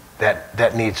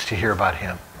that needs to hear about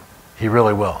him. He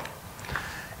really will.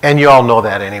 And you all know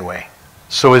that anyway.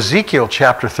 So Ezekiel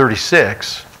chapter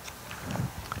 36,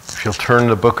 if you'll turn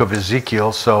the book of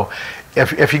Ezekiel. So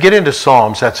if you get into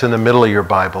Psalms, that's in the middle of your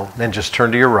Bible, then just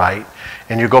turn to your right,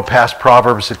 and you go past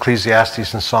Proverbs,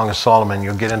 Ecclesiastes, and Song of Solomon.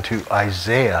 You'll get into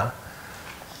Isaiah,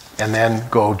 and then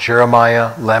go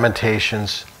Jeremiah,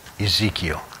 Lamentations,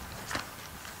 Ezekiel.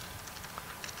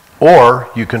 Or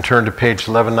you can turn to page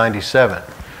 1197.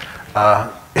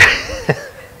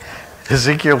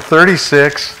 Ezekiel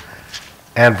 36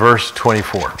 and verse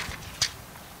 24.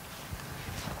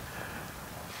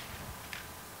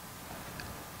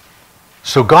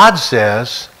 So God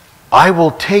says, "I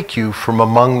will take you from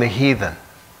among the heathen."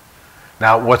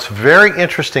 Now, what's very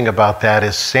interesting about that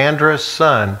is Sandra's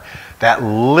son, that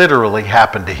literally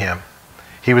happened to him.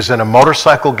 He was in a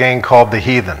motorcycle gang called the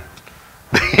Heathen.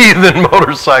 The Heathen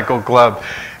Motorcycle Club.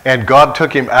 And God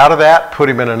took him out of that, put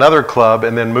him in another club,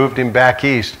 and then moved him back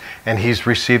east, and he's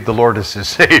received the Lord as his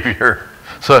Savior.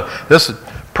 So this is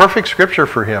perfect scripture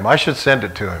for him. I should send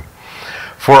it to him.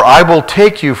 "For I will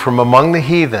take you from among the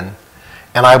heathen,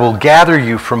 and I will gather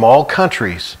you from all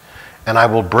countries, and I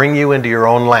will bring you into your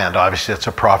own land." Obviously, it's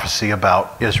a prophecy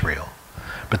about Israel.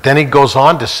 But then he goes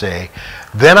on to say,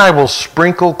 "Then I will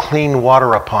sprinkle clean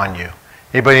water upon you."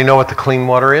 Anybody know what the clean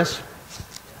water is?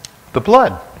 The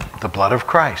blood of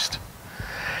Christ.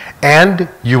 "And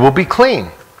you will be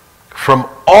clean from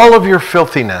all of your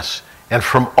filthiness, and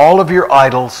from all of your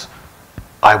idols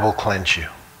I will cleanse you."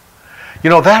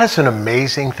 That is an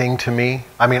amazing thing to me.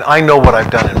 I mean, I know what I've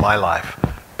done in my life,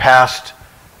 past,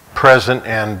 present,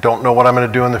 and don't know what I'm going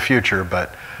to do in the future,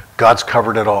 but God's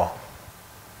covered it all.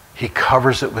 He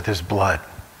covers it with his blood.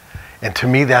 And to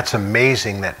me, that's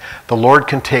amazing that the Lord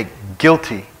can take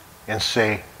guilty and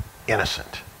say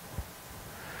innocent.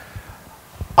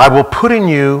 "I will put in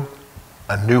you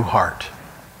a new heart.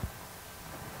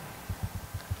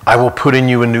 I will put in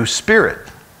you a new spirit.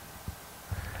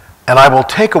 And I will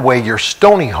take away your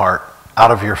stony heart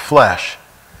out of your flesh,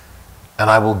 and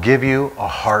I will give you a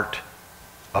heart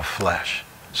of flesh."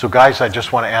 So guys, I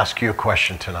just want to ask you a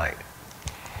question tonight.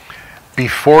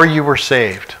 Before you were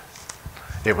saved,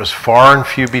 it was far and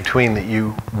few between that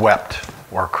you wept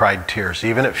or cried tears,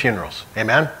 even at funerals.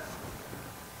 Amen?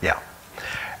 Yeah.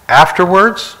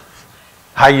 Afterwards,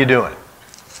 how you doing?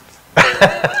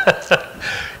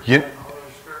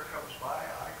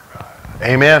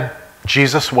 Amen.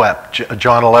 Jesus wept.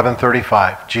 John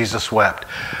 11:35. Jesus wept.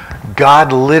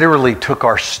 God literally took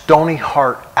our stony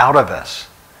heart out of us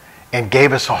and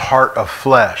gave us a heart of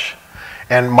flesh.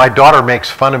 And my daughter makes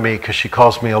fun of me because she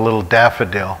calls me a little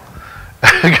daffodil.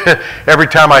 Every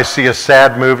time I see a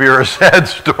sad movie or a sad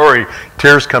story,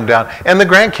 tears come down. And the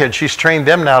grandkids, she's trained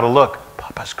them now to look.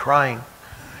 Papa's crying.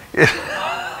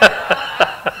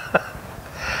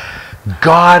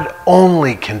 God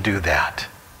only can do that.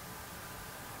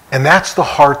 And that's the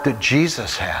heart that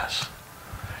Jesus has.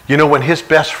 When his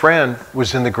best friend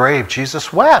was in the grave,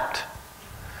 Jesus wept.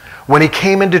 When he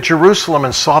came into Jerusalem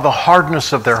and saw the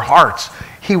hardness of their hearts,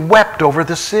 he wept over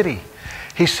the city.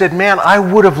 He said, "Man, I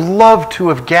would have loved to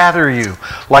have gathered you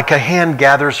like a hen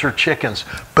gathers her chickens,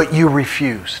 but you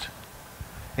refused."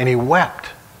 And he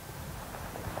wept.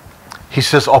 He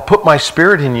says, "I'll put my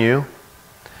spirit in you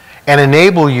and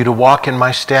enable you to walk in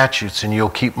my statutes, and you'll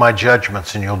keep my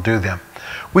judgments and you'll do them."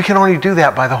 We can only do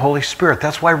that by the Holy Spirit.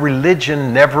 That's why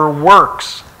religion never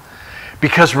works.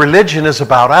 Because religion is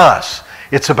about us.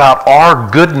 It's about our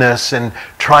goodness and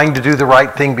trying to do the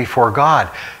right thing before God.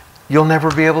 You'll never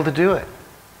be able to do it.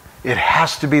 It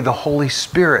has to be the Holy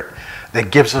Spirit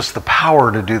that gives us the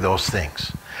power to do those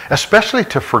things, especially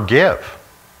to forgive.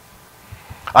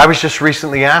 I was just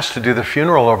recently asked to do the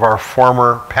funeral of our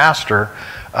former pastor,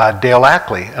 Dale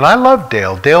Ackley. And I love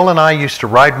Dale. Dale and I used to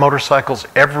ride motorcycles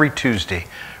every Tuesday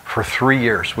for 3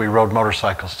 years. We rode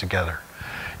motorcycles together.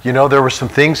 There were some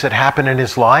things that happened in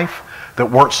his life that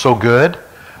weren't so good,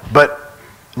 but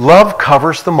love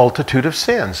covers the multitude of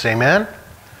sins. Amen?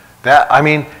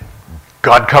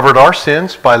 God covered our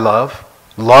sins by love.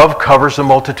 Love covers a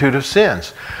multitude of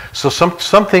sins. So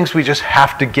some things we just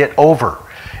have to get over.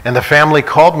 And the family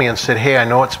called me and said, hey, I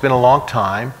know it's been a long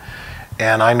time,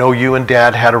 and I know you and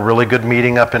Dad had a really good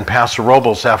meeting up in Paso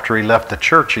Robles after he left the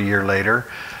church a year later.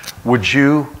 Would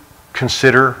you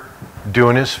consider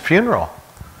doing his funeral?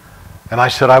 And I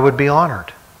said I would be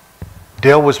honored.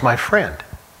 Dale was my friend,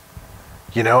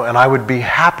 and I would be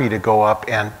happy to go up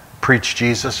and preach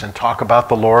Jesus and talk about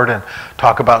the Lord and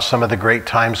talk about some of the great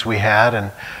times we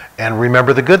had and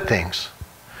remember the good things.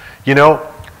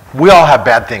 We all have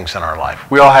bad things in our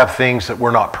life. We all have things that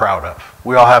we're not proud of.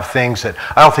 We all have things that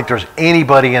I don't think there's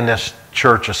anybody in this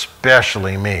church,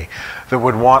 especially me, that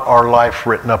would want our life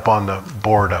written up on the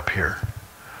board up here.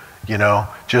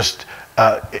 Here's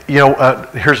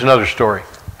another story.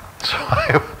 So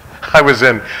I was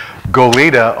in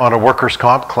Goleta on a workers'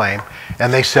 comp claim,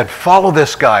 and they said, follow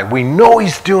this guy. We know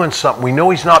he's doing something. We know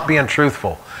he's not being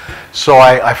truthful. So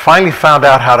I finally found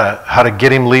out how to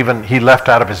get him leaving. He left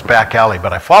out of his back alley,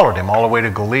 but I followed him all the way to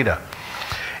Goleta.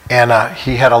 And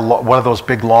he had one of those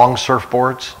big long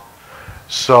surfboards.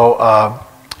 So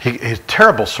he's a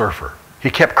terrible surfer. He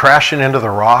kept crashing into the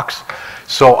rocks.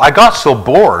 So I got so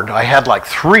bored, I had like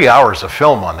 3 hours of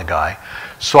film on the guy.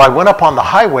 So I went up on the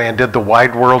highway and did the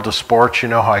wide world of sports.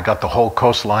 How I got the whole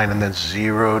coastline and then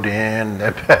zeroed in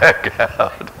and back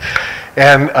out.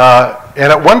 And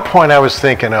at one point I was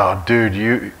thinking, oh,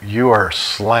 dude, you are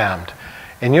slammed.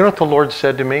 And you know what the Lord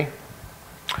said to me?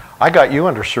 I got you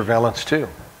under surveillance too.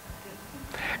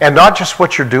 And not just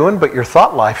what you're doing, but your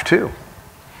thought life too.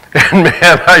 And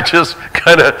man, I just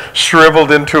kind of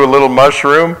shriveled into a little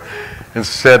mushroom and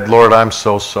said, Lord, I'm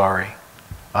so sorry.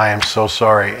 I am so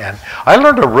sorry. And I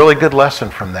learned a really good lesson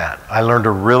from that.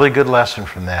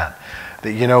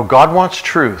 That, God wants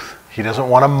truth. He doesn't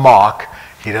want to mock.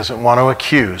 He doesn't want to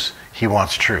accuse. He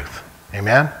wants truth.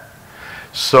 Amen?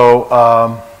 So,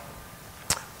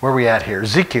 where are we at here?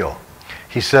 Ezekiel.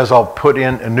 He says, I'll put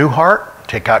in a new heart,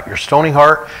 take out your stony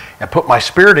heart, and put my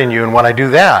spirit in you. And when I do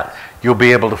that, you'll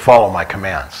be able to follow my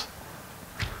commands.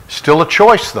 Still a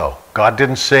choice, though. God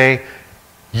didn't say,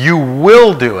 you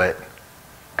will do it.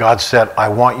 God said, I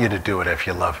want you to do it if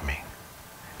you love me.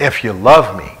 If you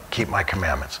love me, keep my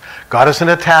commandments. God isn't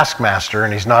a taskmaster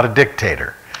and he's not a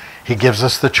dictator. He gives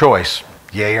us the choice,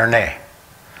 yay or nay.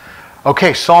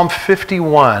 Okay, Psalm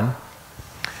 51.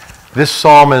 This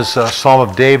psalm is a Psalm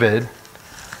of David.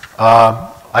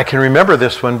 I can remember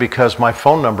this one because my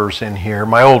phone number's in here,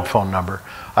 my old phone number.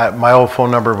 My old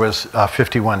phone number was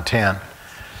 5110.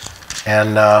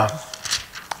 And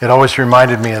it always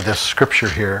reminded me of this scripture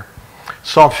here.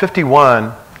 Psalm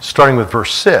 51, starting with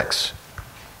verse 6.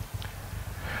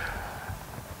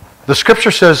 The scripture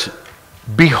says,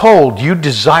 behold, you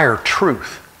desire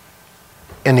truth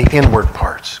in the inward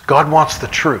parts. God wants the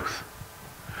truth.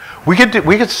 We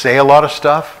could say a lot of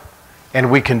stuff, and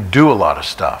we can do a lot of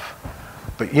stuff.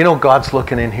 But God's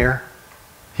looking in here.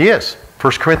 He is.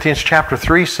 1 Corinthians chapter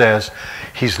 3 says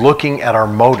he's looking at our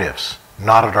motives,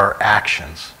 not at our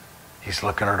actions. He's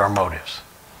looking at our motives.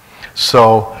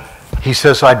 So he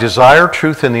says, I desire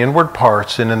truth in the inward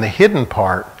parts, and in the hidden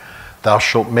part thou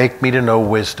shalt make me to know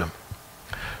wisdom.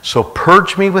 So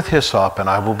purge me with hyssop, and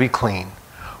I will be clean.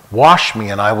 Wash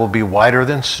me, and I will be whiter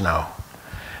than snow.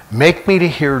 Make me to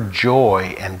hear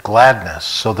joy and gladness,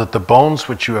 so that the bones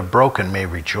which you have broken may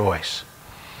rejoice.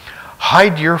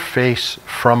 Hide your face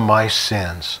from my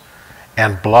sins,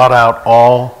 and blot out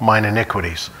all mine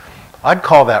iniquities. I'd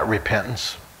call that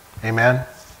repentance. Amen?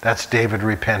 That's David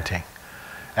repenting.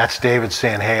 That's David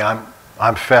saying, hey,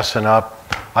 I'm fessing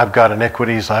up. I've got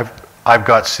iniquities. I've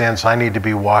got sins. I need to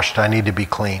be washed. I need to be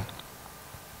clean.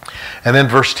 And then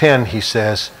verse 10, he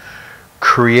says,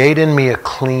 create in me a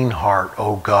clean heart,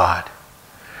 O God.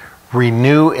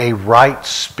 Renew a right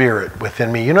spirit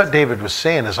within me. You know what David was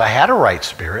saying is I had a right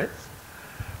spirit,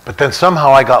 but then somehow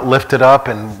I got lifted up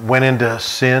and went into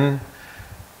sin,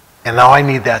 and now I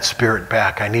need that spirit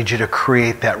back. I need you to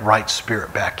create that right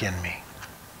spirit back in me.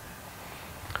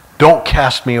 Don't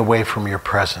cast me away from your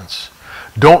presence.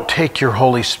 Don't take your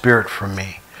Holy Spirit from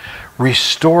me.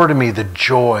 Restore to me the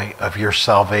joy of your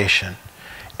salvation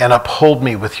and uphold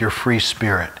me with your free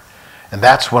spirit. And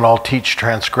that's when I'll teach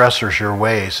transgressors your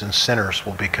ways and sinners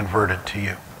will be converted to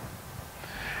you.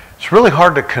 It's really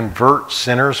hard to convert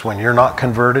sinners when you're not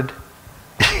converted.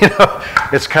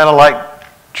 It's kind of like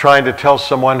trying to tell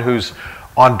someone who's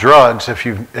on drugs, if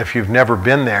you've never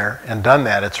been there and done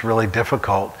that, it's really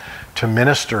difficult to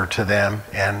minister to them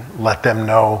and let them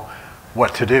know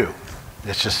what to do.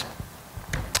 It's just,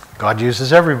 God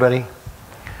uses everybody.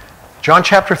 John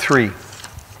chapter 3,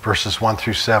 verses 1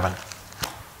 through 7.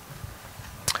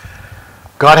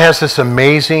 God has this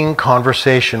amazing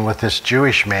conversation with this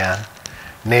Jewish man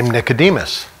named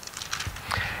Nicodemus.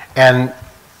 And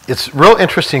it's a real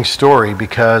interesting story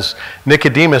because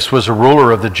Nicodemus was a ruler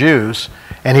of the Jews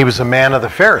and he was a man of the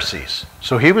Pharisees.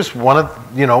 So he was one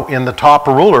of, in the top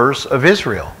rulers of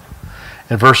Israel.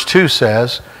 And verse 2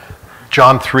 says,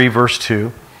 John 3 verse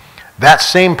 2, that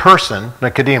same person,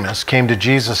 Nicodemus, came to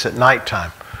Jesus at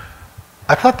nighttime.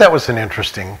 I thought that was an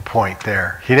interesting point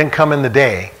there. He didn't come in the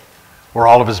day where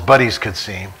all of his buddies could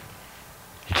see him.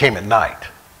 He came at night.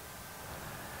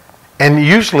 And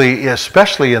usually,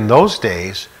 especially in those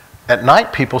days, at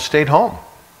night people stayed home.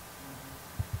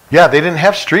 Yeah, they didn't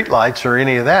have street lights or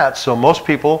any of that, so most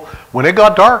people, when it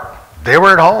got dark, they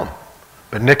were at home.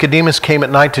 But Nicodemus came at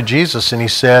night to Jesus and he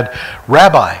said,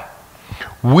 Rabbi,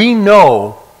 we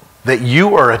know that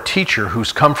you are a teacher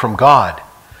who's come from God.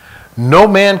 No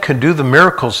man can do the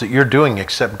miracles that you're doing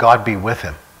except God be with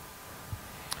him.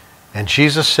 And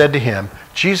Jesus said to him,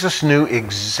 Jesus knew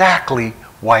exactly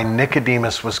why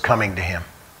Nicodemus was coming to him.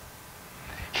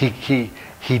 He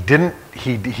didn't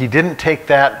take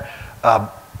that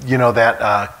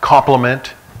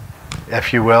compliment,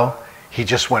 if you will. He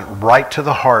just went right to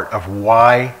the heart of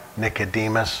why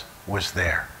Nicodemus was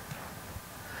there.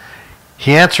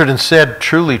 He answered and said,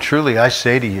 truly, truly, I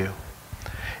say to you,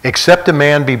 except a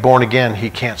man be born again, he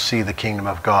can't see the kingdom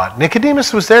of God.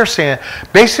 Nicodemus was there saying,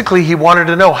 basically he wanted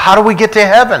to know, how do we get to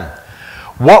heaven?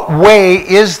 What way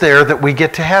is there that we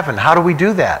get to heaven? How do we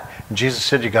do that? And Jesus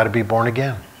said, you got to be born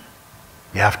again.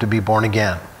 You have to be born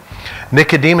again.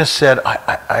 Nicodemus said,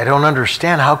 I don't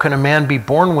understand. How can a man be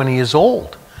born when he is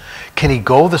old? Can he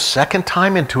go the second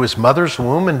time into his mother's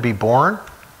womb and be born?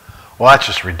 Well, that's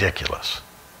just ridiculous.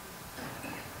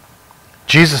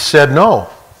 Jesus said, no.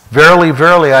 Verily,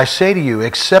 verily, I say to you,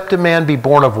 except a man be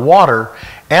born of water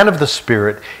and of the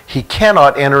Spirit, he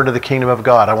cannot enter into the kingdom of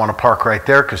God. I want to park right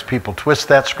there because people twist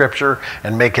that scripture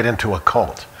and make it into a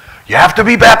cult. You have to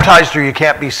be baptized or you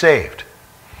can't be saved.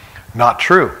 Not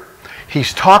true.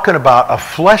 He's talking about a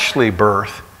fleshly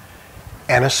birth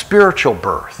and a spiritual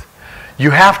birth.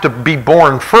 You have to be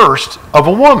born first of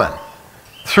a woman.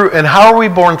 And how are we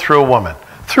born through a woman?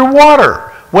 Through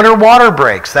water. When her water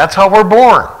breaks, that's how we're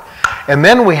born. And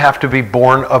then we have to be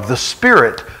born of the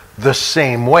Spirit the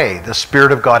same way. The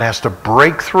Spirit of God has to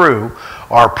break through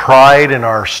our pride and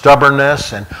our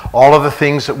stubbornness and all of the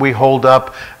things that we hold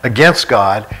up against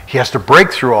God. He has to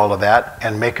break through all of that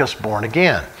and make us born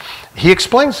again. He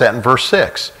explains that in verse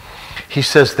 6. He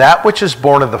says, that which is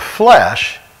born of the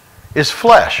flesh is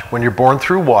flesh. When you're born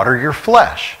through water, you're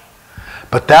flesh.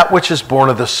 But that which is born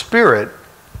of the Spirit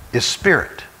is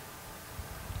spirit.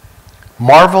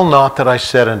 Marvel not that I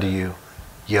said unto you,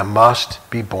 you must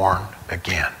be born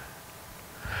again.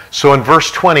 So in verse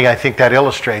 20, I think that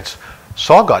illustrates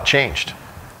Saul got changed.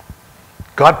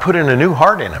 God put in a new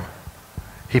heart in him.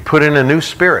 He put in a new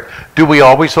spirit. Do we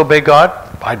always obey God?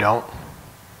 I don't.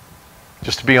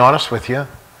 Just to be honest with you.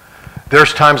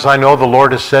 There's times I know the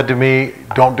Lord has said to me,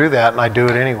 don't do that, and I do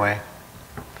it anyway.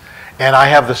 And I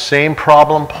have the same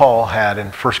problem Paul had in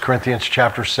 1 Corinthians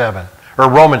chapter 7, or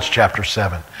Romans chapter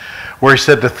 7, where he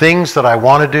said, the things that I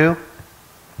want to do,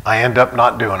 I end up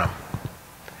not doing them.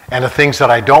 And the things that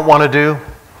I don't want to do,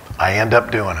 I end up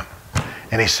doing them.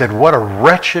 And he said, what a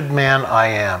wretched man I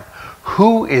am.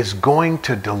 Who is going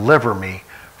to deliver me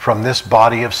from this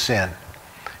body of sin?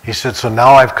 He said, so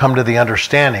now I've come to the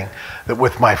understanding that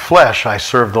with my flesh I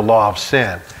serve the law of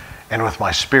sin, and with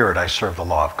my spirit I serve the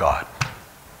law of God.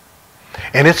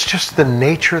 And it's just the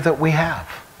nature that we have.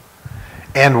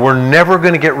 And we're never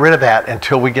going to get rid of that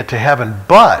until we get to heaven.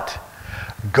 But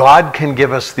God can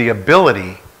give us the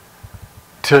ability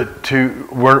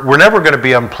we're never going to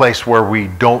be in a place where we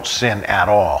don't sin at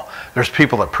all. There's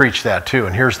people that preach that too,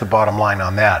 and here's the bottom line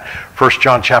on that. 1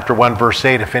 John chapter 1, verse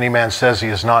 8, if any man says he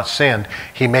has not sinned,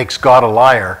 he makes God a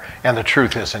liar, and the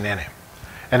truth isn't in him.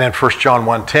 And then 1 John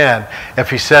 1:10,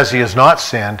 if he says he has not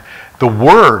sinned, the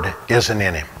word isn't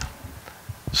in him.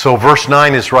 So verse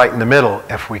 9 is right in the middle.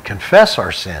 If we confess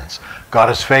our sins, God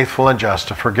is faithful and just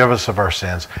to forgive us of our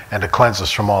sins and to cleanse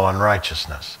us from all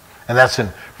unrighteousness. And that's in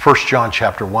 1 John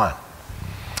chapter 1.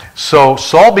 So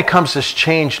Saul becomes this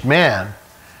changed man.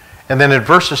 And then in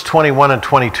verses 21 and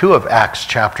 22 of Acts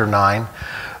chapter 9,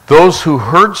 those who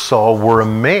heard Saul were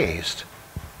amazed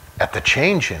at the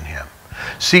change in him.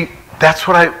 See, that's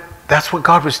what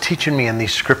God was teaching me in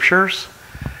these scriptures.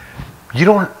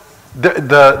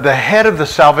 The head of the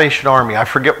Salvation Army, I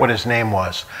forget what his name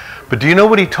was, but do you know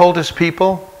what he told his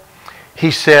people?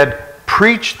 He said,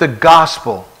 preach the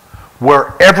gospel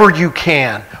wherever you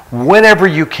can, whenever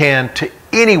you can, to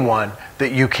anyone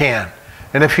that you can.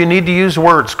 And if you need to use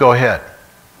words, go ahead.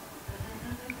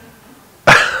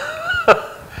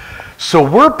 So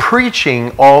we're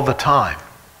preaching all the time.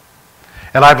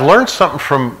 And I've learned something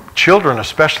from children,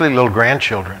 especially little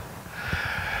grandchildren.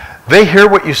 They hear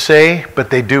what you say, but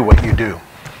they do what you do.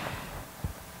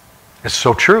 It's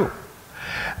so true.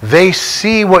 They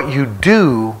see what you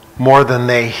do more than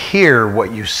they hear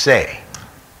what you say.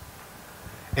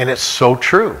 And it's so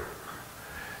true.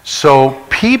 So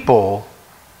people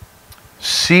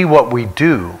see what we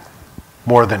do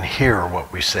more than hear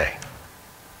what we say.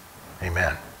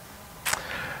 Amen.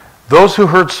 Those who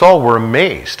heard Saul were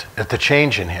amazed at the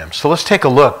change in him. So let's take a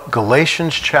look.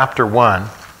 Galatians chapter 1,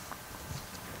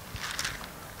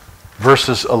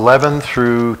 verses 11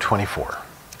 through 24.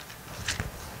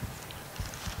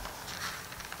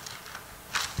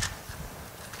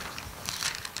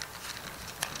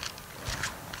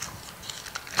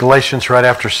 Galatians right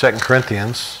after 2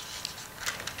 Corinthians.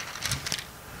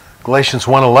 Galatians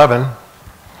 1:11.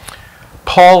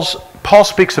 Paul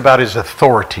speaks about his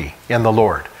authority in the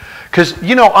Lord. Because,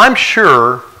 I'm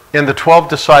sure in the 12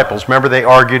 disciples, remember they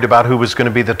argued about who was going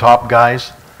to be the top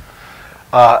guys?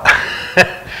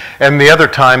 And the other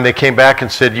time they came back and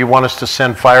said, you want us to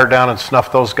send fire down and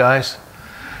snuff those guys?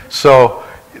 So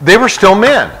they were still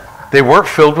men. They weren't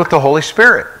filled with the Holy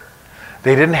Spirit.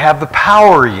 They didn't have the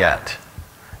power yet.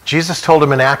 Jesus told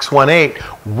him in Acts 1:8,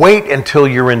 wait until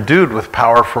you're endued with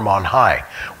power from on high.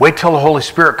 Wait till the Holy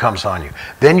Spirit comes on you.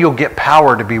 Then you'll get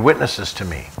power to be witnesses to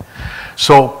me.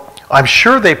 So I'm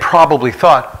sure they probably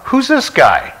thought, who's this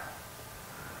guy?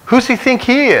 Who's he think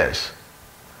he is?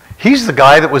 He's the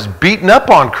guy that was beating up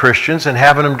on Christians and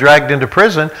having them dragged into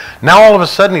prison. Now all of a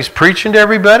sudden he's preaching to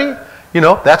everybody?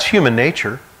 That's human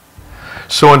nature.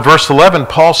 So in verse 11,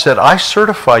 Paul said, I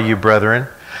certify you, brethren,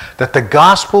 that the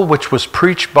gospel which was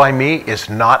preached by me is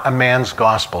not a man's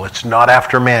gospel. It's not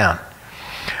after man.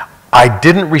 I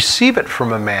didn't receive it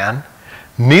from a man,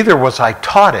 neither was I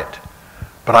taught it,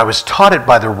 but I was taught it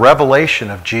by the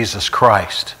revelation of Jesus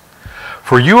Christ.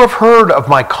 For you have heard of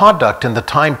my conduct in the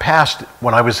time past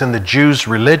when I was in the Jews'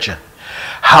 religion,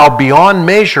 how beyond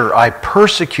measure I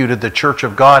persecuted the church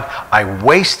of God. I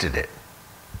wasted it.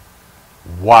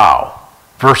 Wow.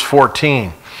 Verse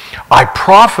 14. I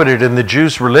profited in the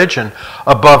Jews' religion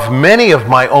above many of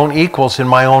my own equals in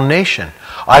my own nation.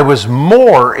 I was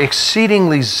more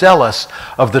exceedingly zealous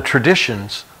of the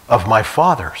traditions of my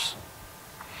fathers.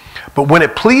 But when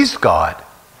it pleased God,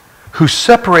 who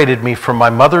separated me from my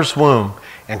mother's womb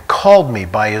and called me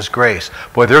by his grace.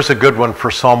 Boy, there's a good one for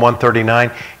Psalm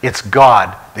 139. It's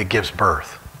God that gives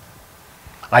birth.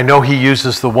 I know he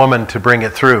uses the woman to bring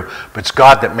it through, but it's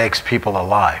God that makes people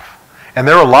alive. And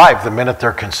they're alive the minute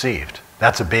they're conceived.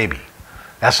 That's a baby.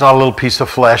 That's not a little piece of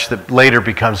flesh that later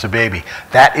becomes a baby.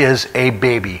 That is a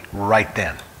baby right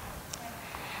then.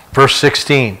 Verse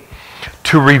 16.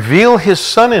 To reveal his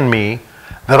son in me,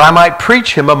 that I might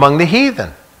preach him among the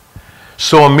heathen.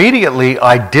 So immediately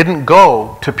I didn't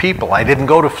go to people. I didn't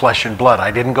go to flesh and blood. I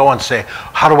didn't go and say,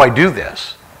 how do I do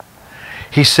this?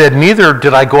 He said, neither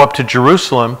did I go up to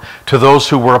Jerusalem to those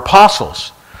who were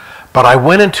apostles. But I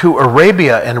went into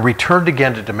Arabia and returned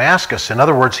again to Damascus. In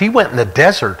other words, he went in the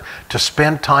desert to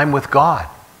spend time with God.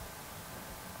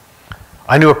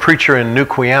 I knew a preacher in New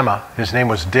Cuyama. His name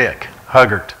was Dick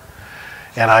Huggart.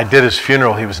 And I did his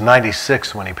funeral. He was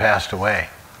 96 when he passed away.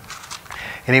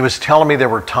 And he was telling me there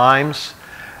were times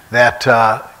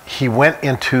that he went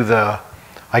into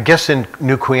I guess in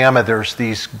New Cuyama there's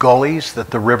these gullies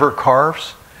that the river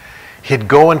carves. He'd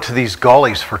go into these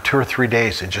gullies for 2 or 3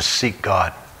 days and just seek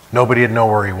God. Nobody would know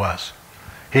where he was.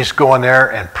 He'd go in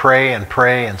there and pray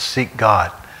and seek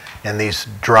God in these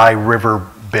dry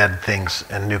riverbed things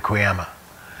in New Cuyama.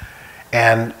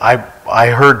 And I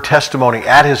heard testimony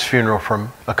at his funeral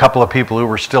from a couple of people who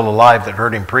were still alive that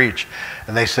heard him preach.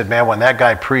 And they said, man, when that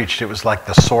guy preached, it was like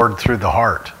the sword through the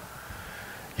heart.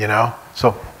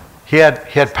 So he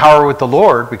had power with the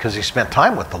Lord because he spent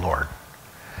time with the Lord.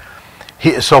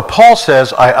 So Paul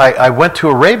says, I went to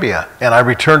Arabia and I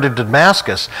returned to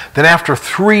Damascus. Then after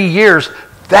 3 years,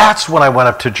 that's when I went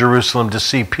up to Jerusalem to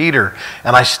see Peter.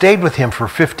 And I stayed with him for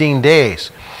 15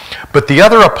 days. But the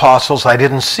other apostles I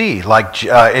didn't see,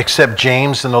 except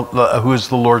James, who is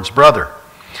the Lord's brother.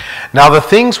 Now the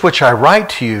things which I write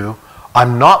to you,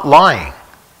 I'm not lying.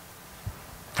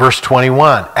 Verse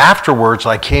 21, afterwards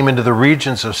I came into the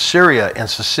regions of Syria and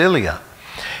Cilicia,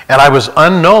 and I was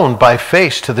unknown by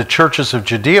face to the churches of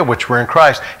Judea which were in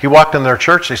Christ. He walked in their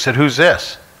church, they said, who's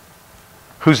this?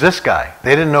 Who's this guy?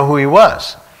 They didn't know who he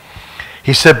was.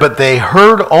 He said, but they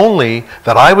heard only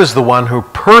that I was the one who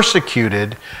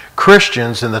persecuted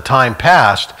Christians in the time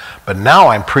past, but now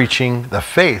I'm preaching the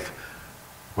faith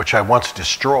which I once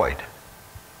destroyed.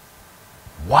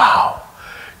 Wow.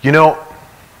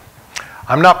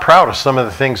 I'm not proud of some of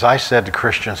the things I said to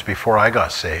Christians before I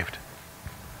got saved.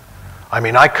 I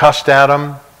mean, I cussed at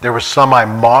them. There was some I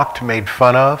mocked, made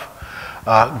fun of.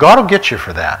 God will get you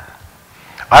for that.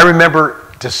 I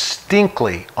remember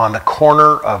distinctly on the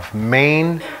corner of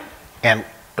Main and,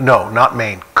 no, not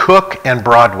Main, Cook and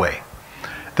Broadway.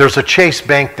 There's a Chase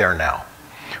Bank there now.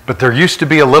 But there used to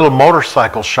be a little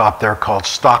motorcycle shop there called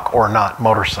Stock or Not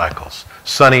Motorcycles.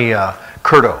 Sonny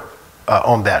Curto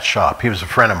owned that shop. He was a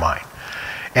friend of mine.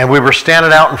 And we were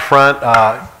standing out in front.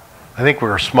 I think we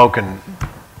were smoking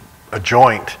a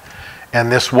joint. And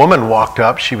this woman walked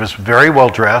up. She was very well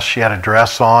dressed. She had a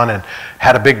dress on and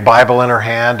had a big Bible in her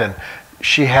hand. And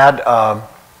she had a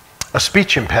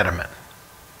speech impediment.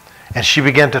 And she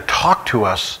began to talk to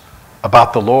us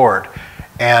about the Lord.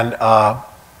 And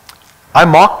I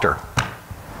mocked her.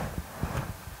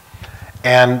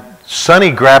 And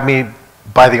Sonny grabbed me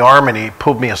by the arm and he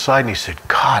pulled me aside and he said,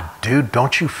 God, dude,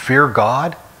 don't you fear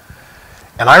God?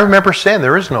 And I remember saying,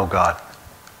 there is no God.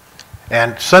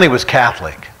 And Sonny was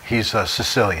Catholic. He's a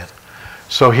Sicilian.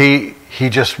 So he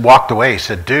just walked away. He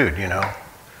said, dude, you know,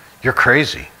 you're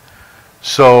crazy.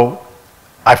 So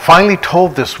I finally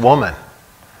told this woman,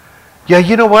 yeah,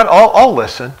 you know what, I'll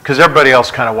listen. Because everybody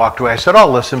else kind of walked away. I said,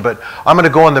 I'll listen, but I'm going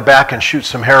to go in the back and shoot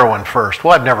some heroin first.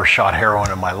 Well, I've never shot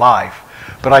heroin in my life,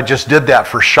 but I just did that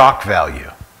for shock value.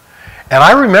 And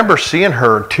I remember seeing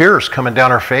her, tears coming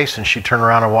down her face, and she turned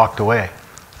around and walked away.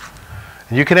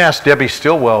 And you can ask Debbie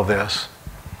Stillwell this.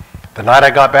 The night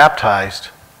I got baptized,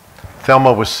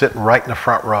 Thelma was sitting right in the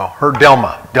front row.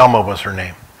 Delma was her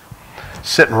name.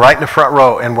 Sitting right in the front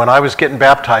row. And when I was getting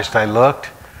baptized, I looked,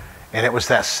 and it was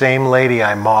that same lady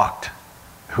I mocked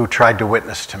who tried to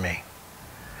witness to me.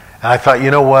 And I thought,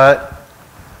 you know what?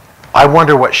 I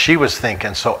wonder what she was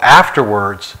thinking. So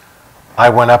afterwards, I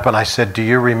went up and I said, do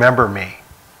you remember me?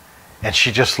 And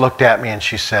she just looked at me and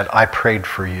she said, I prayed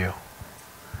for you.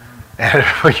 And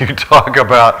when you talk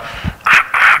about,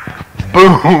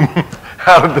 boom,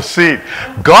 out of the seat.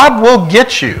 God will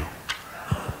get you,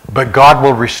 but God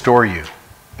will restore you,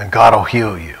 and God will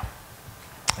heal you.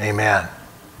 Amen.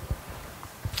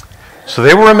 So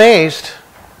they were amazed.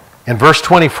 In verse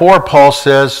 24, Paul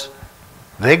says,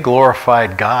 they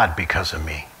glorified God because of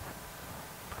me.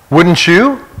 Wouldn't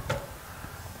you?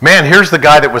 Man, here's the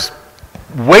guy that was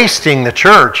wasting the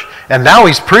church, and now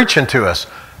he's preaching to us.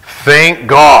 Thank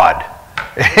God.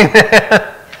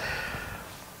 Amen.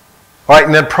 All right,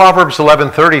 and then Proverbs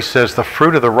 11:30 says, the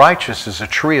fruit of the righteous is a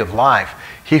tree of life.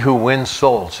 He who wins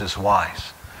souls is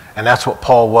wise. And that's what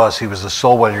Paul was. He was a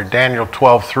soul winner. Daniel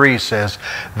 12:3 says,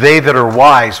 they that are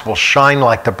wise will shine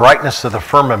like the brightness of the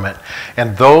firmament,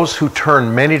 and those who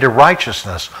turn many to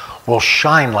righteousness will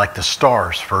shine like the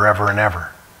stars forever and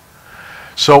ever.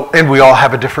 So, and we all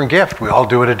have a different gift. We all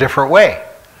do it a different way.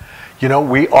 You know,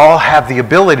 we all have the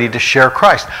ability to share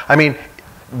Christ. I mean,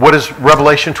 what does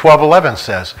Revelation 12:11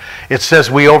 says? It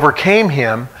says we overcame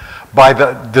him by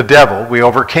the devil. We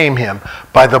overcame him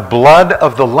by the blood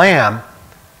of the Lamb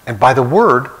and by the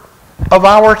word of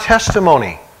our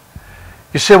testimony.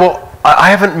 You say, well, I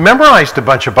haven't memorized a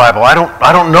bunch of Bible. I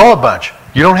don't know a bunch.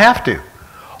 You don't have to.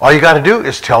 All you got to do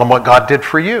is tell them what God did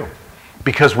for you.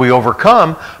 Because we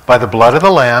overcome by the blood of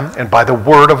the Lamb and by the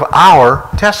word of our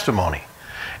testimony.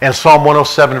 And Psalm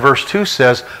 107 verse 2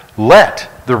 says, let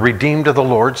the redeemed of the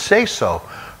Lord say so,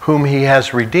 whom he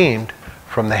has redeemed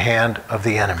from the hand of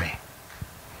the enemy.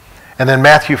 And then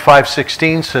Matthew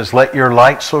 5:16 says, let your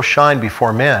light so shine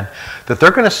before men that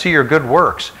they're going to see your good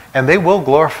works, and they will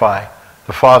glorify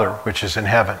the Father which is in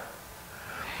heaven.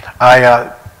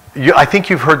 I think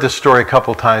you've heard this story a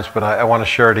couple times, but I want to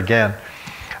share it again.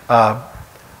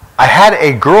 I had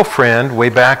a girlfriend way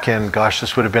back in,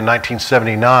 this would have been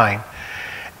 1979,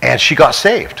 and she got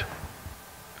saved.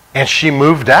 And she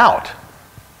moved out.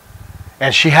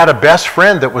 And she had a best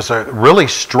friend that was a really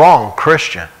strong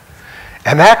Christian.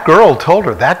 And that girl told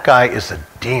her, that guy is a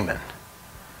demon.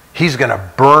 He's going to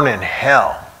burn in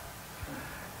hell.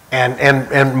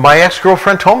 And my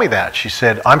ex-girlfriend told me that. She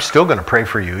said, I'm still going to pray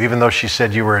for you, even though she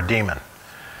said you were a demon.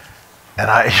 And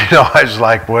I was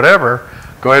like, whatever,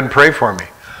 go ahead and pray for me.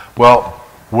 Well,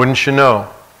 wouldn't you know,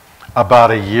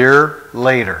 about a year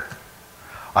later,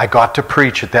 I got to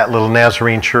preach at that little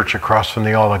Nazarene church across from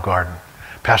the Olive Garden.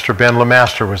 Pastor Ben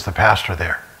LeMaster was the pastor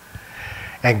there.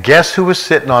 And guess who was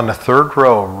sitting on the third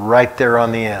row right there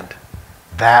on the end?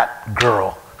 That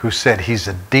girl who said he's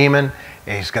a demon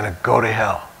and he's going to go to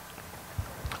hell.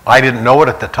 I didn't know it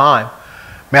at the time.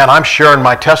 Man, I'm sharing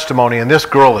my testimony and this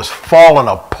girl is falling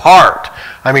apart.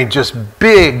 I mean, just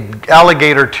big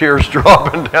alligator tears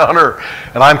dropping down her.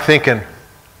 And I'm thinking,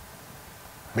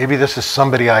 maybe this is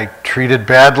somebody I treated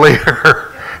badly.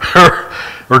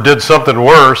 or did something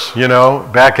worse,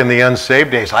 back in the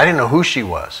unsaved days. I didn't know who she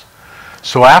was.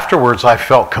 So afterwards, I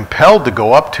felt compelled to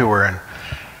go up to her and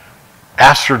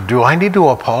ask her, do I need to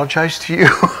apologize to you?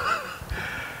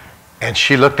 And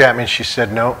she looked at me and she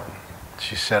said, no.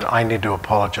 She said, I need to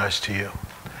apologize to you.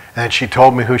 And she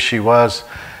told me who she was.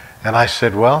 And I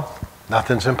said, well,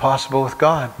 nothing's impossible with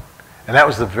God. And that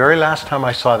was the very last time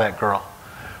I saw that girl.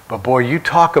 But boy, you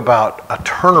talk about a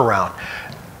turnaround.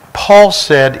 Paul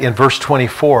said in verse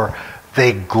 24,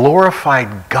 they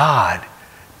glorified God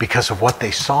because of what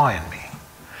they saw in me.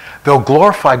 They'll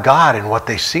glorify God in what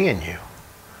they see in you.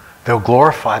 They'll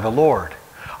glorify the Lord.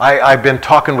 I've been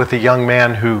talking with a young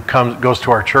man who goes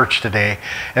to our church today,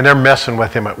 and they're messing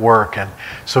with him at work. And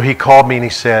so he called me and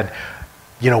he said,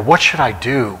 what should I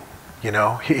do?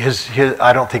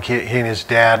 I don't think he and his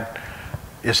dad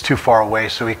is too far away.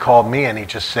 So he called me and he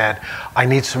just said, I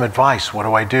need some advice. What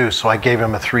do I do? So I gave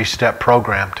him a 3-step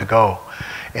program to go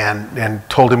and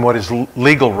told him what his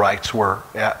legal rights were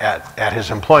at his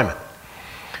employment.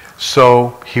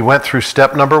 So he went through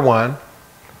step number 1,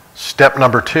 step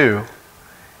number 2,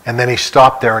 and then he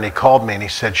stopped there and he called me and he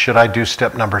said, should I do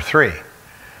step number 3?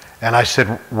 And I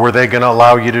said, were they going to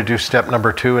allow you to do step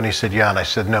number 2? And he said, yeah. And I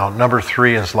said, no, number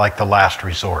 3 is like the last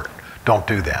resort. Don't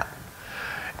do that.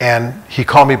 And he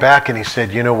called me back and he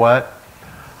said, you know what?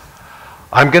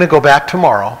 I'm going to go back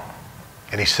tomorrow.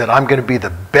 And he said, I'm going to be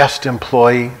the best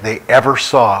employee they ever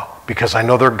saw because I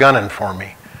know they're gunning for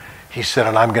me. He said,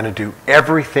 and I'm going to do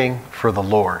everything for the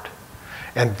Lord.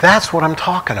 And that's what I'm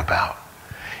talking about.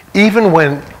 Even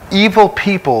when evil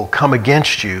people come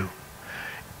against you,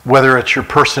 whether it's your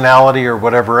personality or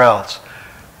whatever else,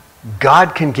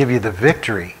 God can give you the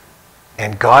victory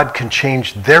and God can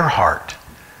change their heart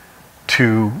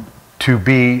to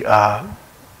be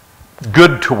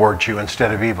good towards you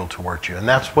instead of evil towards you. And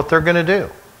that's what they're going to do.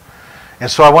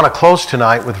 And so I want to close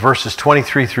tonight with verses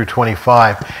 23 through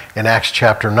 25 in Acts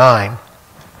chapter 9.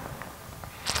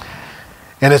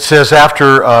 And it says,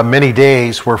 after many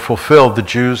days were fulfilled, the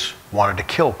Jews wanted to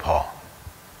kill Paul.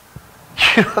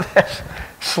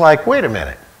 It's like, wait a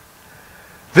minute.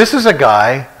 This is a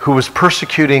guy who was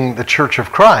persecuting the church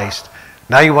of Christ.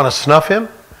 Now you want to snuff him?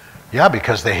 Yeah,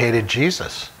 because they hated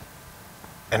Jesus.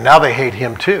 And now they hate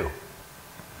him too.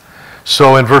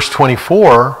 So in verse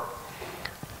 24,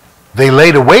 they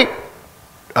laid a wait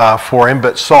for him,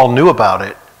 but Saul knew about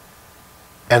it.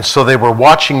 And so they were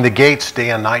watching the gates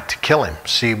day and night to kill him,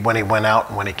 see when he went out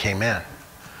and when he came in.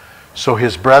 So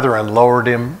his brethren lowered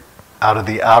him out of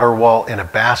the outer wall in a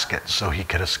basket so he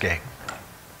could escape.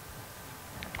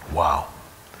 Wow.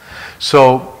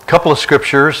 So a couple of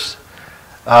scriptures.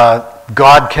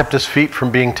 God kept his feet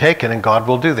from being taken, and God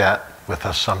will do that with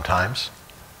us sometimes.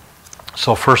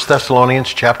 So 1 Thessalonians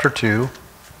chapter 2,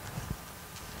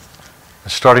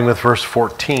 starting with verse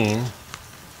 14.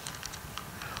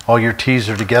 All your T's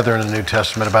are together in the New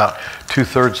Testament, about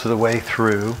 2/3 of the way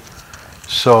through.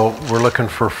 So we're looking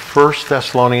for 1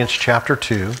 Thessalonians chapter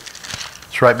 2.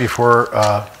 It's right before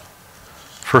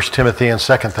 1 Timothy and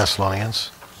 2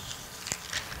 Thessalonians.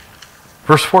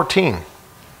 Verse 14.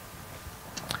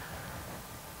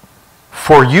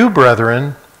 For you,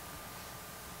 brethren,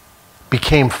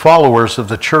 became followers of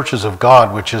the churches of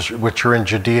God which are in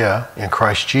Judea in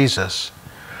Christ Jesus.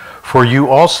 For you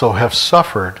also have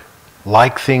suffered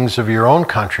like things of your own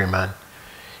countrymen,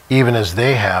 even as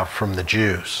they have from the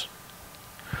Jews,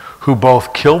 who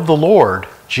both killed the Lord,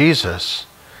 Jesus,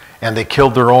 and they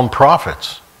killed their own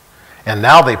prophets. And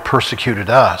now they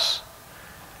persecuted us.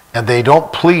 And they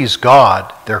don't please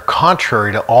God. They're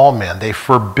contrary to all men. They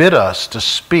forbid us to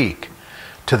speak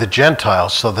to the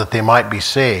Gentiles so that they might be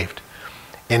saved.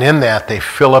 And in that they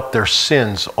fill up their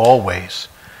sins always,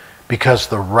 because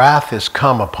the wrath is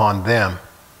come upon them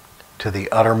to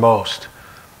the uttermost.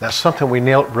 That's something we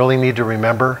really need to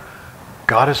remember.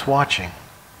 God is watching.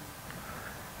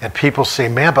 And people say,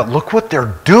 man, but look what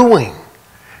they're doing.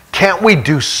 Can't we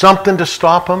do something to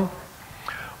stop them?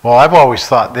 Well, I've always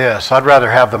thought this. I'd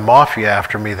rather have the mafia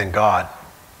after me than God.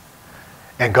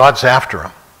 And God's after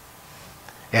them.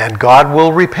 And God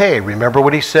will repay. Remember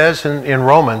what he says in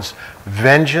Romans,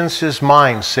 vengeance is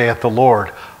mine, saith the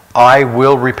Lord. I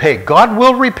will repay. God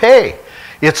will repay.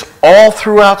 It's all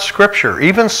throughout Scripture.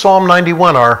 Even Psalm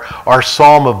 91, our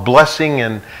psalm of blessing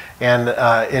and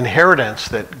inheritance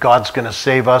that God's going to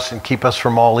save us and keep us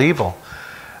from all evil.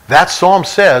 That psalm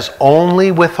says,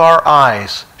 only with our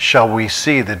eyes shall we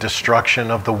see the destruction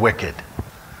of the wicked.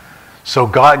 So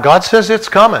God says it's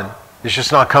coming. It's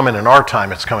just not coming in our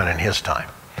time. It's coming in his time.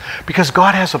 Because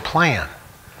God has a plan.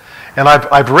 And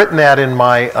I've written that in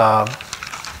my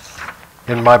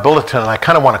bulletin, and I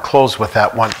kind of want to close with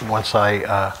that once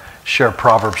I share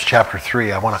Proverbs chapter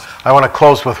 3. I want to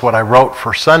close with what I wrote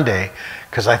for Sunday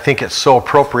because I think it's so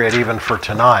appropriate even for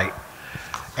tonight.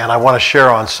 And I want to share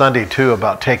on Sunday too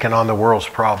about taking on the world's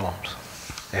problems.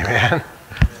 Amen?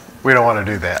 We don't want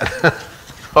to do that.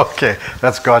 Okay,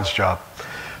 that's God's job.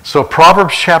 So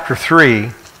Proverbs chapter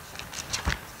 3,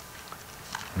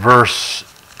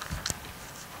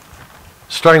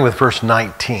 starting with verse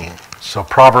 19. So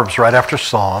Proverbs right after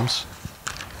Psalms.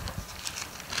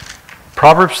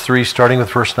 Proverbs 3, starting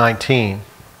with verse 19.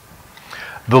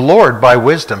 The Lord by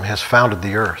wisdom has founded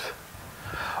the earth.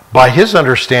 By his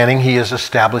understanding he has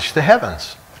established the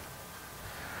heavens.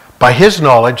 By his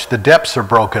knowledge the depths are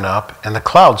broken up and the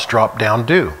clouds drop down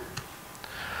dew.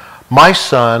 My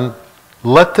son,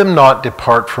 let them not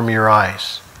depart from your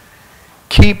eyes.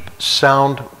 Keep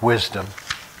sound wisdom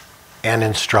and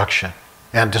instruction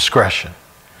and discretion.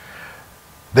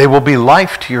 They will be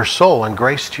life to your soul and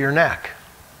grace to your neck.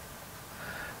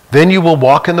 Then you will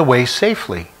walk in the way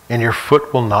safely, and your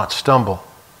foot will not stumble.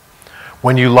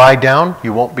 When you lie down,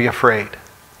 you won't be afraid.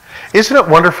 Isn't it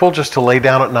wonderful just to lay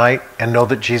down at night and know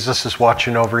that Jesus is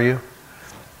watching over you?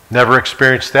 Never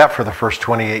experienced that for the first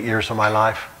 28 years of my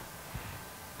life.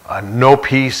 No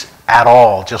peace at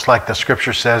all, just like the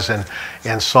scripture says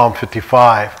in Psalm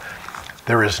 55.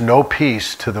 There is no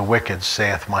peace to the wicked,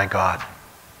 saith my God.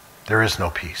 There is no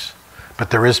peace. But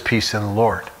there is peace in the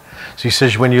Lord. So he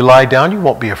says, when you lie down, you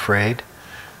won't be afraid.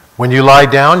 When you lie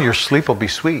down, your sleep will be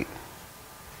sweet.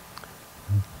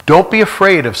 Don't be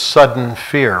afraid of sudden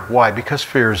fear. Why? Because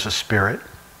fear is a spirit.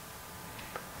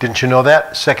 Didn't you know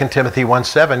that? 2 Timothy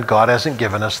 1:7, God hasn't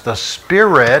given us the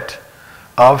spirit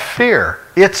of fear.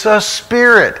 It's a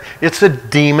spirit. It's a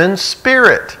demon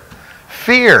spirit.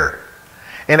 Fear.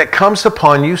 And it comes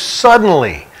upon you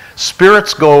suddenly.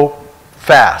 Spirits go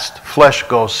fast. Flesh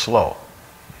goes slow.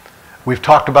 We've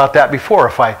talked about that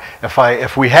before.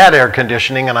 If we had air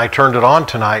conditioning and I turned it on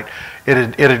tonight,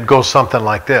 it'd go something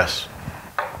like this.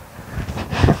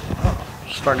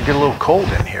 It's starting to get a little cold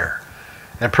in here.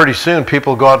 And pretty soon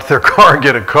people go out to their car and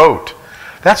get a coat.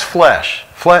 That's flesh.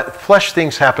 Flesh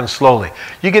things happen slowly.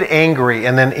 You get angry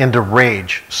and then into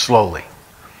rage slowly.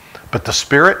 But the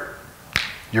spirit,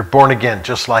 you're born again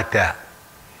just like that.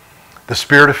 The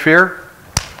spirit of fear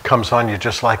comes on you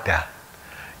just like that.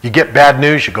 You get bad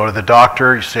news, you go to the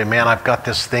doctor, you say, man, I've got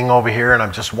this thing over here and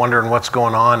I'm just wondering what's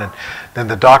going on. And then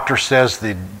the doctor says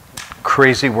the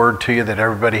crazy word to you that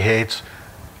everybody hates,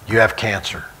 you have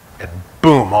cancer. And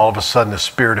boom, all of a sudden the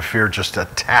spirit of fear just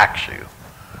attacks you.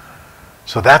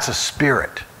 So that's a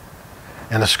spirit.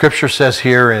 And the scripture says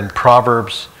here in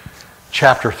Proverbs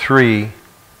chapter 3,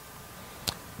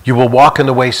 you will walk in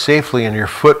the way safely and your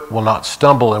foot will not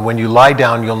stumble. And when you lie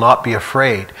down, you'll not be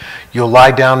afraid. You'll lie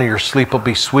down and your sleep will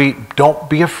be sweet. Don't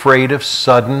be afraid of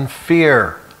sudden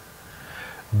fear.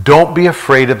 Don't be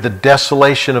afraid of the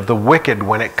desolation of the wicked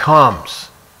when it comes.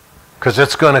 Because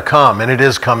it's going to come, and it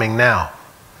is coming now.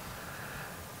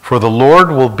 For the Lord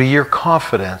will be your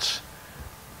confidence,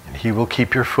 and he will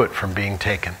keep your foot from being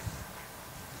taken.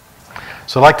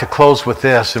 So I'd like to close with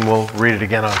this, and we'll read it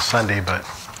again on Sunday, but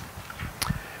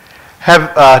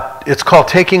it's called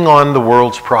Taking on the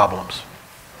World's Problems.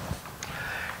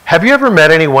 Have you ever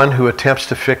met anyone who attempts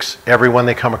to fix everyone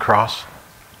they come across?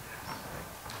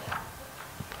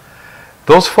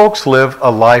 Those folks live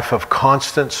a life of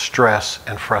constant stress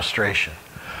and frustration.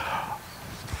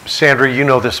 Sandra, you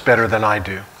know this better than I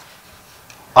do.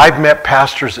 I've met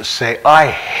pastors that say, I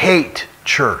hate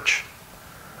church.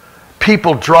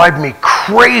 People drive me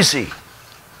crazy.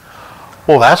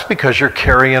 Well, that's because you're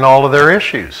carrying all of their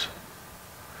issues.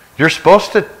 You're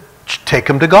supposed to take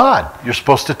them to God. You're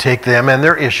supposed to take them and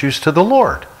their issues to the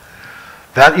Lord.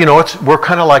 That, we're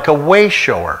kind of like a way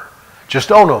shower. Just,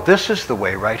 oh no, this is the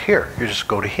way right here. You just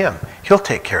go to him. He'll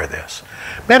take care of this.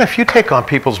 Man, if you take on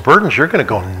people's burdens, you're going to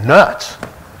go nuts.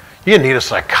 You need a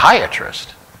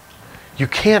psychiatrist. You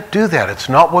can't do that. It's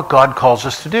not what God calls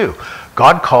us to do.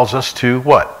 God calls us to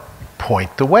what?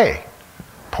 Point the way.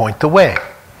 Point the way.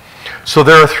 So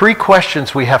there are 3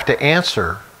 questions we have to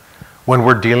answer when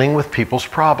we're dealing with people's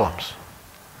problems.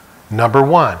 Number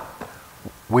 1,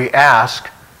 we ask,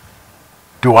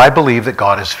 do I believe that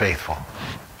God is faithful?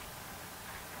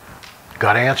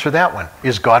 Got to answer that one.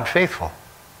 Is God faithful?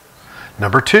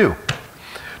 Number 2,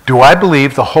 do I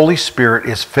believe the Holy Spirit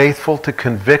is faithful to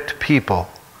convict people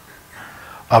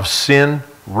of sin,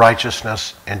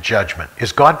 righteousness, and judgment?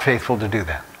 Is God faithful to do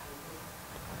that?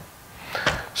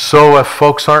 So if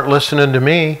folks aren't listening to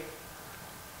me,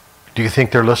 do you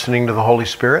think they're listening to the Holy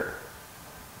Spirit?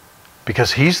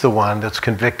 Because he's the one that's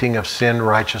convicting of sin,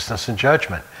 righteousness, and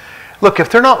judgment. Look, if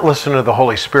they're not listening to the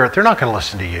Holy Spirit, they're not going to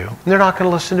listen to you, and they're not going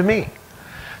to listen to me.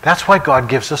 That's why God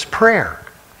gives us prayer.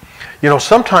 You know,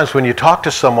 sometimes when you talk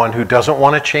to someone who doesn't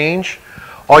want to change,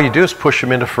 all you do is push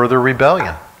them into further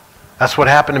rebellion. That's what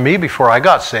happened to me before I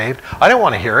got saved. I didn't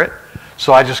want to hear it,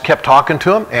 so I just kept talking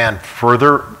to them and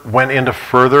went into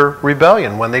further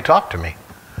rebellion when they talked to me.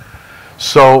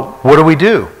 So what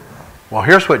do? Well,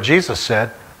 here's what Jesus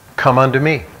said, come unto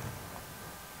me.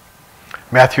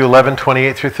 Matthew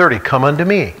 11:28-30, come unto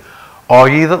me, all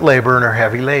ye that labor and are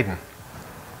heavy laden.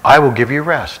 I will give you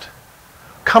rest.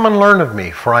 Come and learn of me,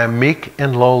 for I am meek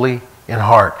and lowly in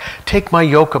heart. Take my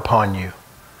yoke upon you.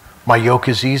 My yoke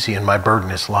is easy and my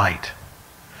burden is light.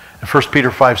 And 1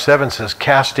 Peter 5:7 says,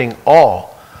 casting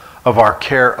all of our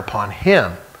care upon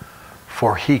him,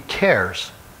 for he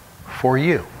cares for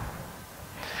you.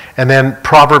 And then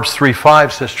Proverbs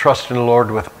 3:5 says, trust in the Lord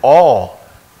with all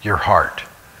your heart,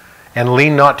 and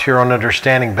lean not to your own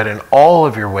understanding, but in all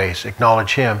of your ways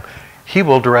acknowledge him. He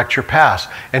will direct your paths.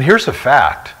 And here's a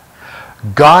fact.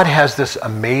 God has this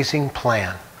amazing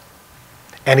plan,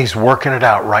 and he's working it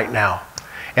out right now.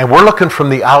 And we're looking from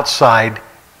the outside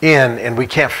in, and we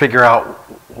can't figure out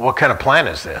what kind of plan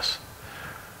is this.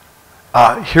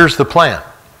 Here's the plan.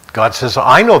 God says,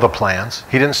 I know the plans.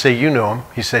 He didn't say you know them.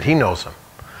 He said he knows them.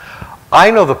 I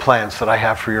know the plans that I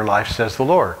have for your life, says the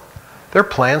Lord. They're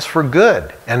plans for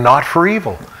good and not for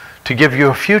evil, to give you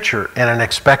a future and an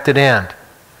expected end.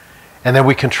 And then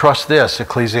we can trust this,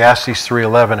 Ecclesiastes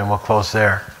 3:11, and we'll close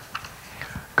there.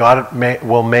 God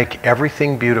will make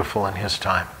everything beautiful in his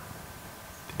time.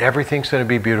 Everything's going to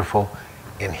be beautiful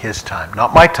in his time.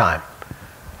 Not my time,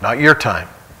 not your time,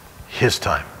 his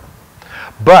time.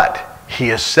 But he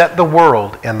has set the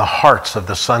world in the hearts of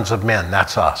the sons of men,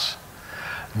 that's us,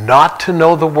 not to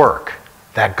know the work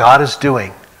that God is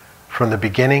doing from the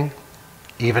beginning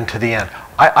even to the end.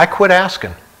 I quit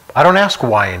asking. I don't ask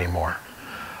why anymore.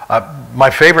 My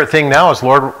favorite thing now is,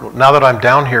 Lord, now that I'm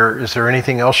down here, is there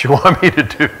anything else you want me to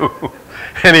do?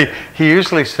 And he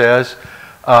usually says,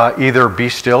 either be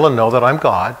still and know that I'm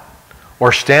God,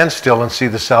 or stand still and see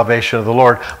the salvation of the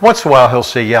Lord. Once in a while he'll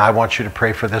say, yeah, I want you to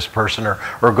pray for this person, or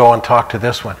go and talk to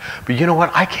this one. But you know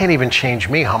what? I can't even change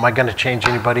me. How am I going to change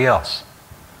anybody else?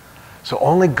 So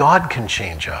only God can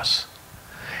change us.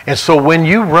 And so when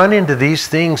you run into these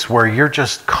things where you're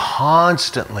just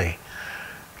constantly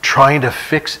trying to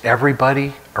fix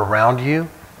everybody around you,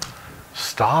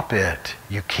 stop it.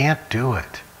 You can't do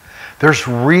it. There's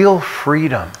real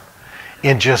freedom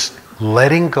in just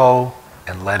letting go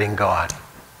and letting God.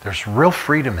 There's real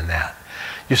freedom in that.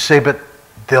 You say, but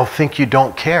they'll think you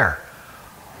don't care.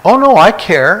 Oh no, I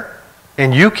care,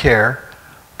 and you care,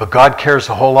 but God cares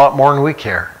a whole lot more than we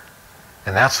care.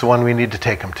 And that's the one we need to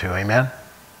take them to. Amen?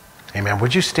 Amen.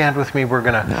 Would you stand with me? We're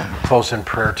going to close in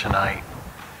prayer tonight.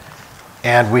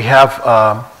 And we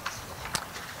have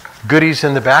goodies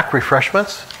in the back,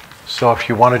 refreshments. So if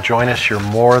you want to join us, you're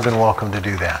more than welcome to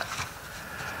do that.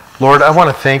 Lord, I want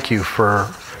to thank you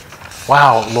for,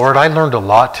 wow, Lord, I learned a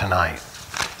lot tonight.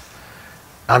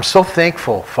 I'm so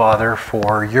thankful, Father,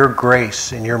 for your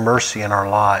grace and your mercy in our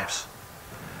lives.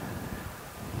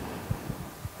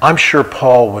 I'm sure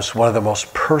Paul was one of the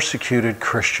most persecuted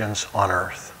Christians on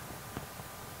earth.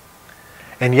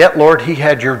 And yet, Lord, he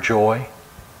had your joy.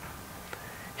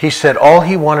 He said all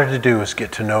he wanted to do is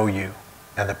get to know you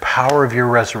and the power of your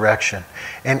resurrection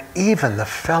and even the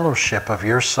fellowship of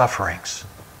your sufferings.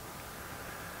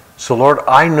 So, Lord,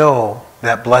 I know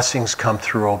that blessings come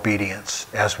through obedience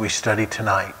as we study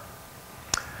tonight.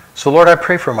 So, Lord, I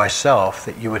pray for myself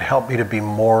that you would help me to be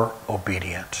more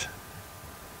obedient.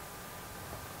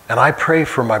 And I pray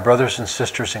for my brothers and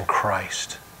sisters in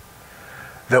Christ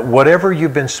that whatever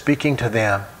you've been speaking to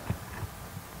them,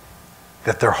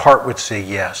 that their heart would say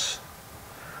yes.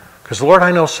 Because, Lord,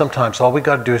 I know sometimes all we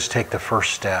got to do is take the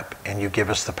first step, and you give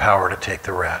us the power to take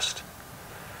the rest.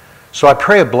 So I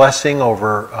pray a blessing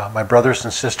over my brothers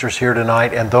and sisters here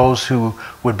tonight and those who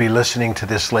would be listening to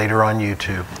this later on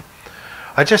YouTube.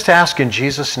 I just ask in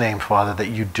Jesus' name, Father, that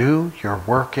you do your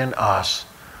work in us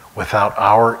without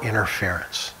our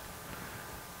interference.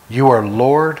 You are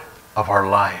Lord of our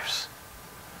lives.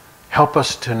 Help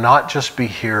us to not just be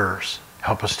hearers.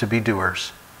 Help us to be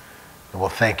doers. And we'll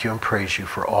thank you and praise you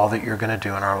for all that you're going to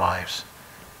do in our lives.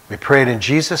 We pray it in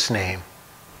Jesus' name.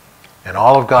 And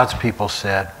all of God's people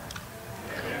said,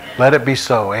 let it be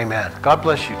so. Amen. God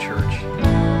bless you, church.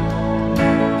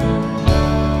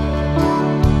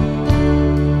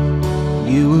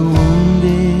 You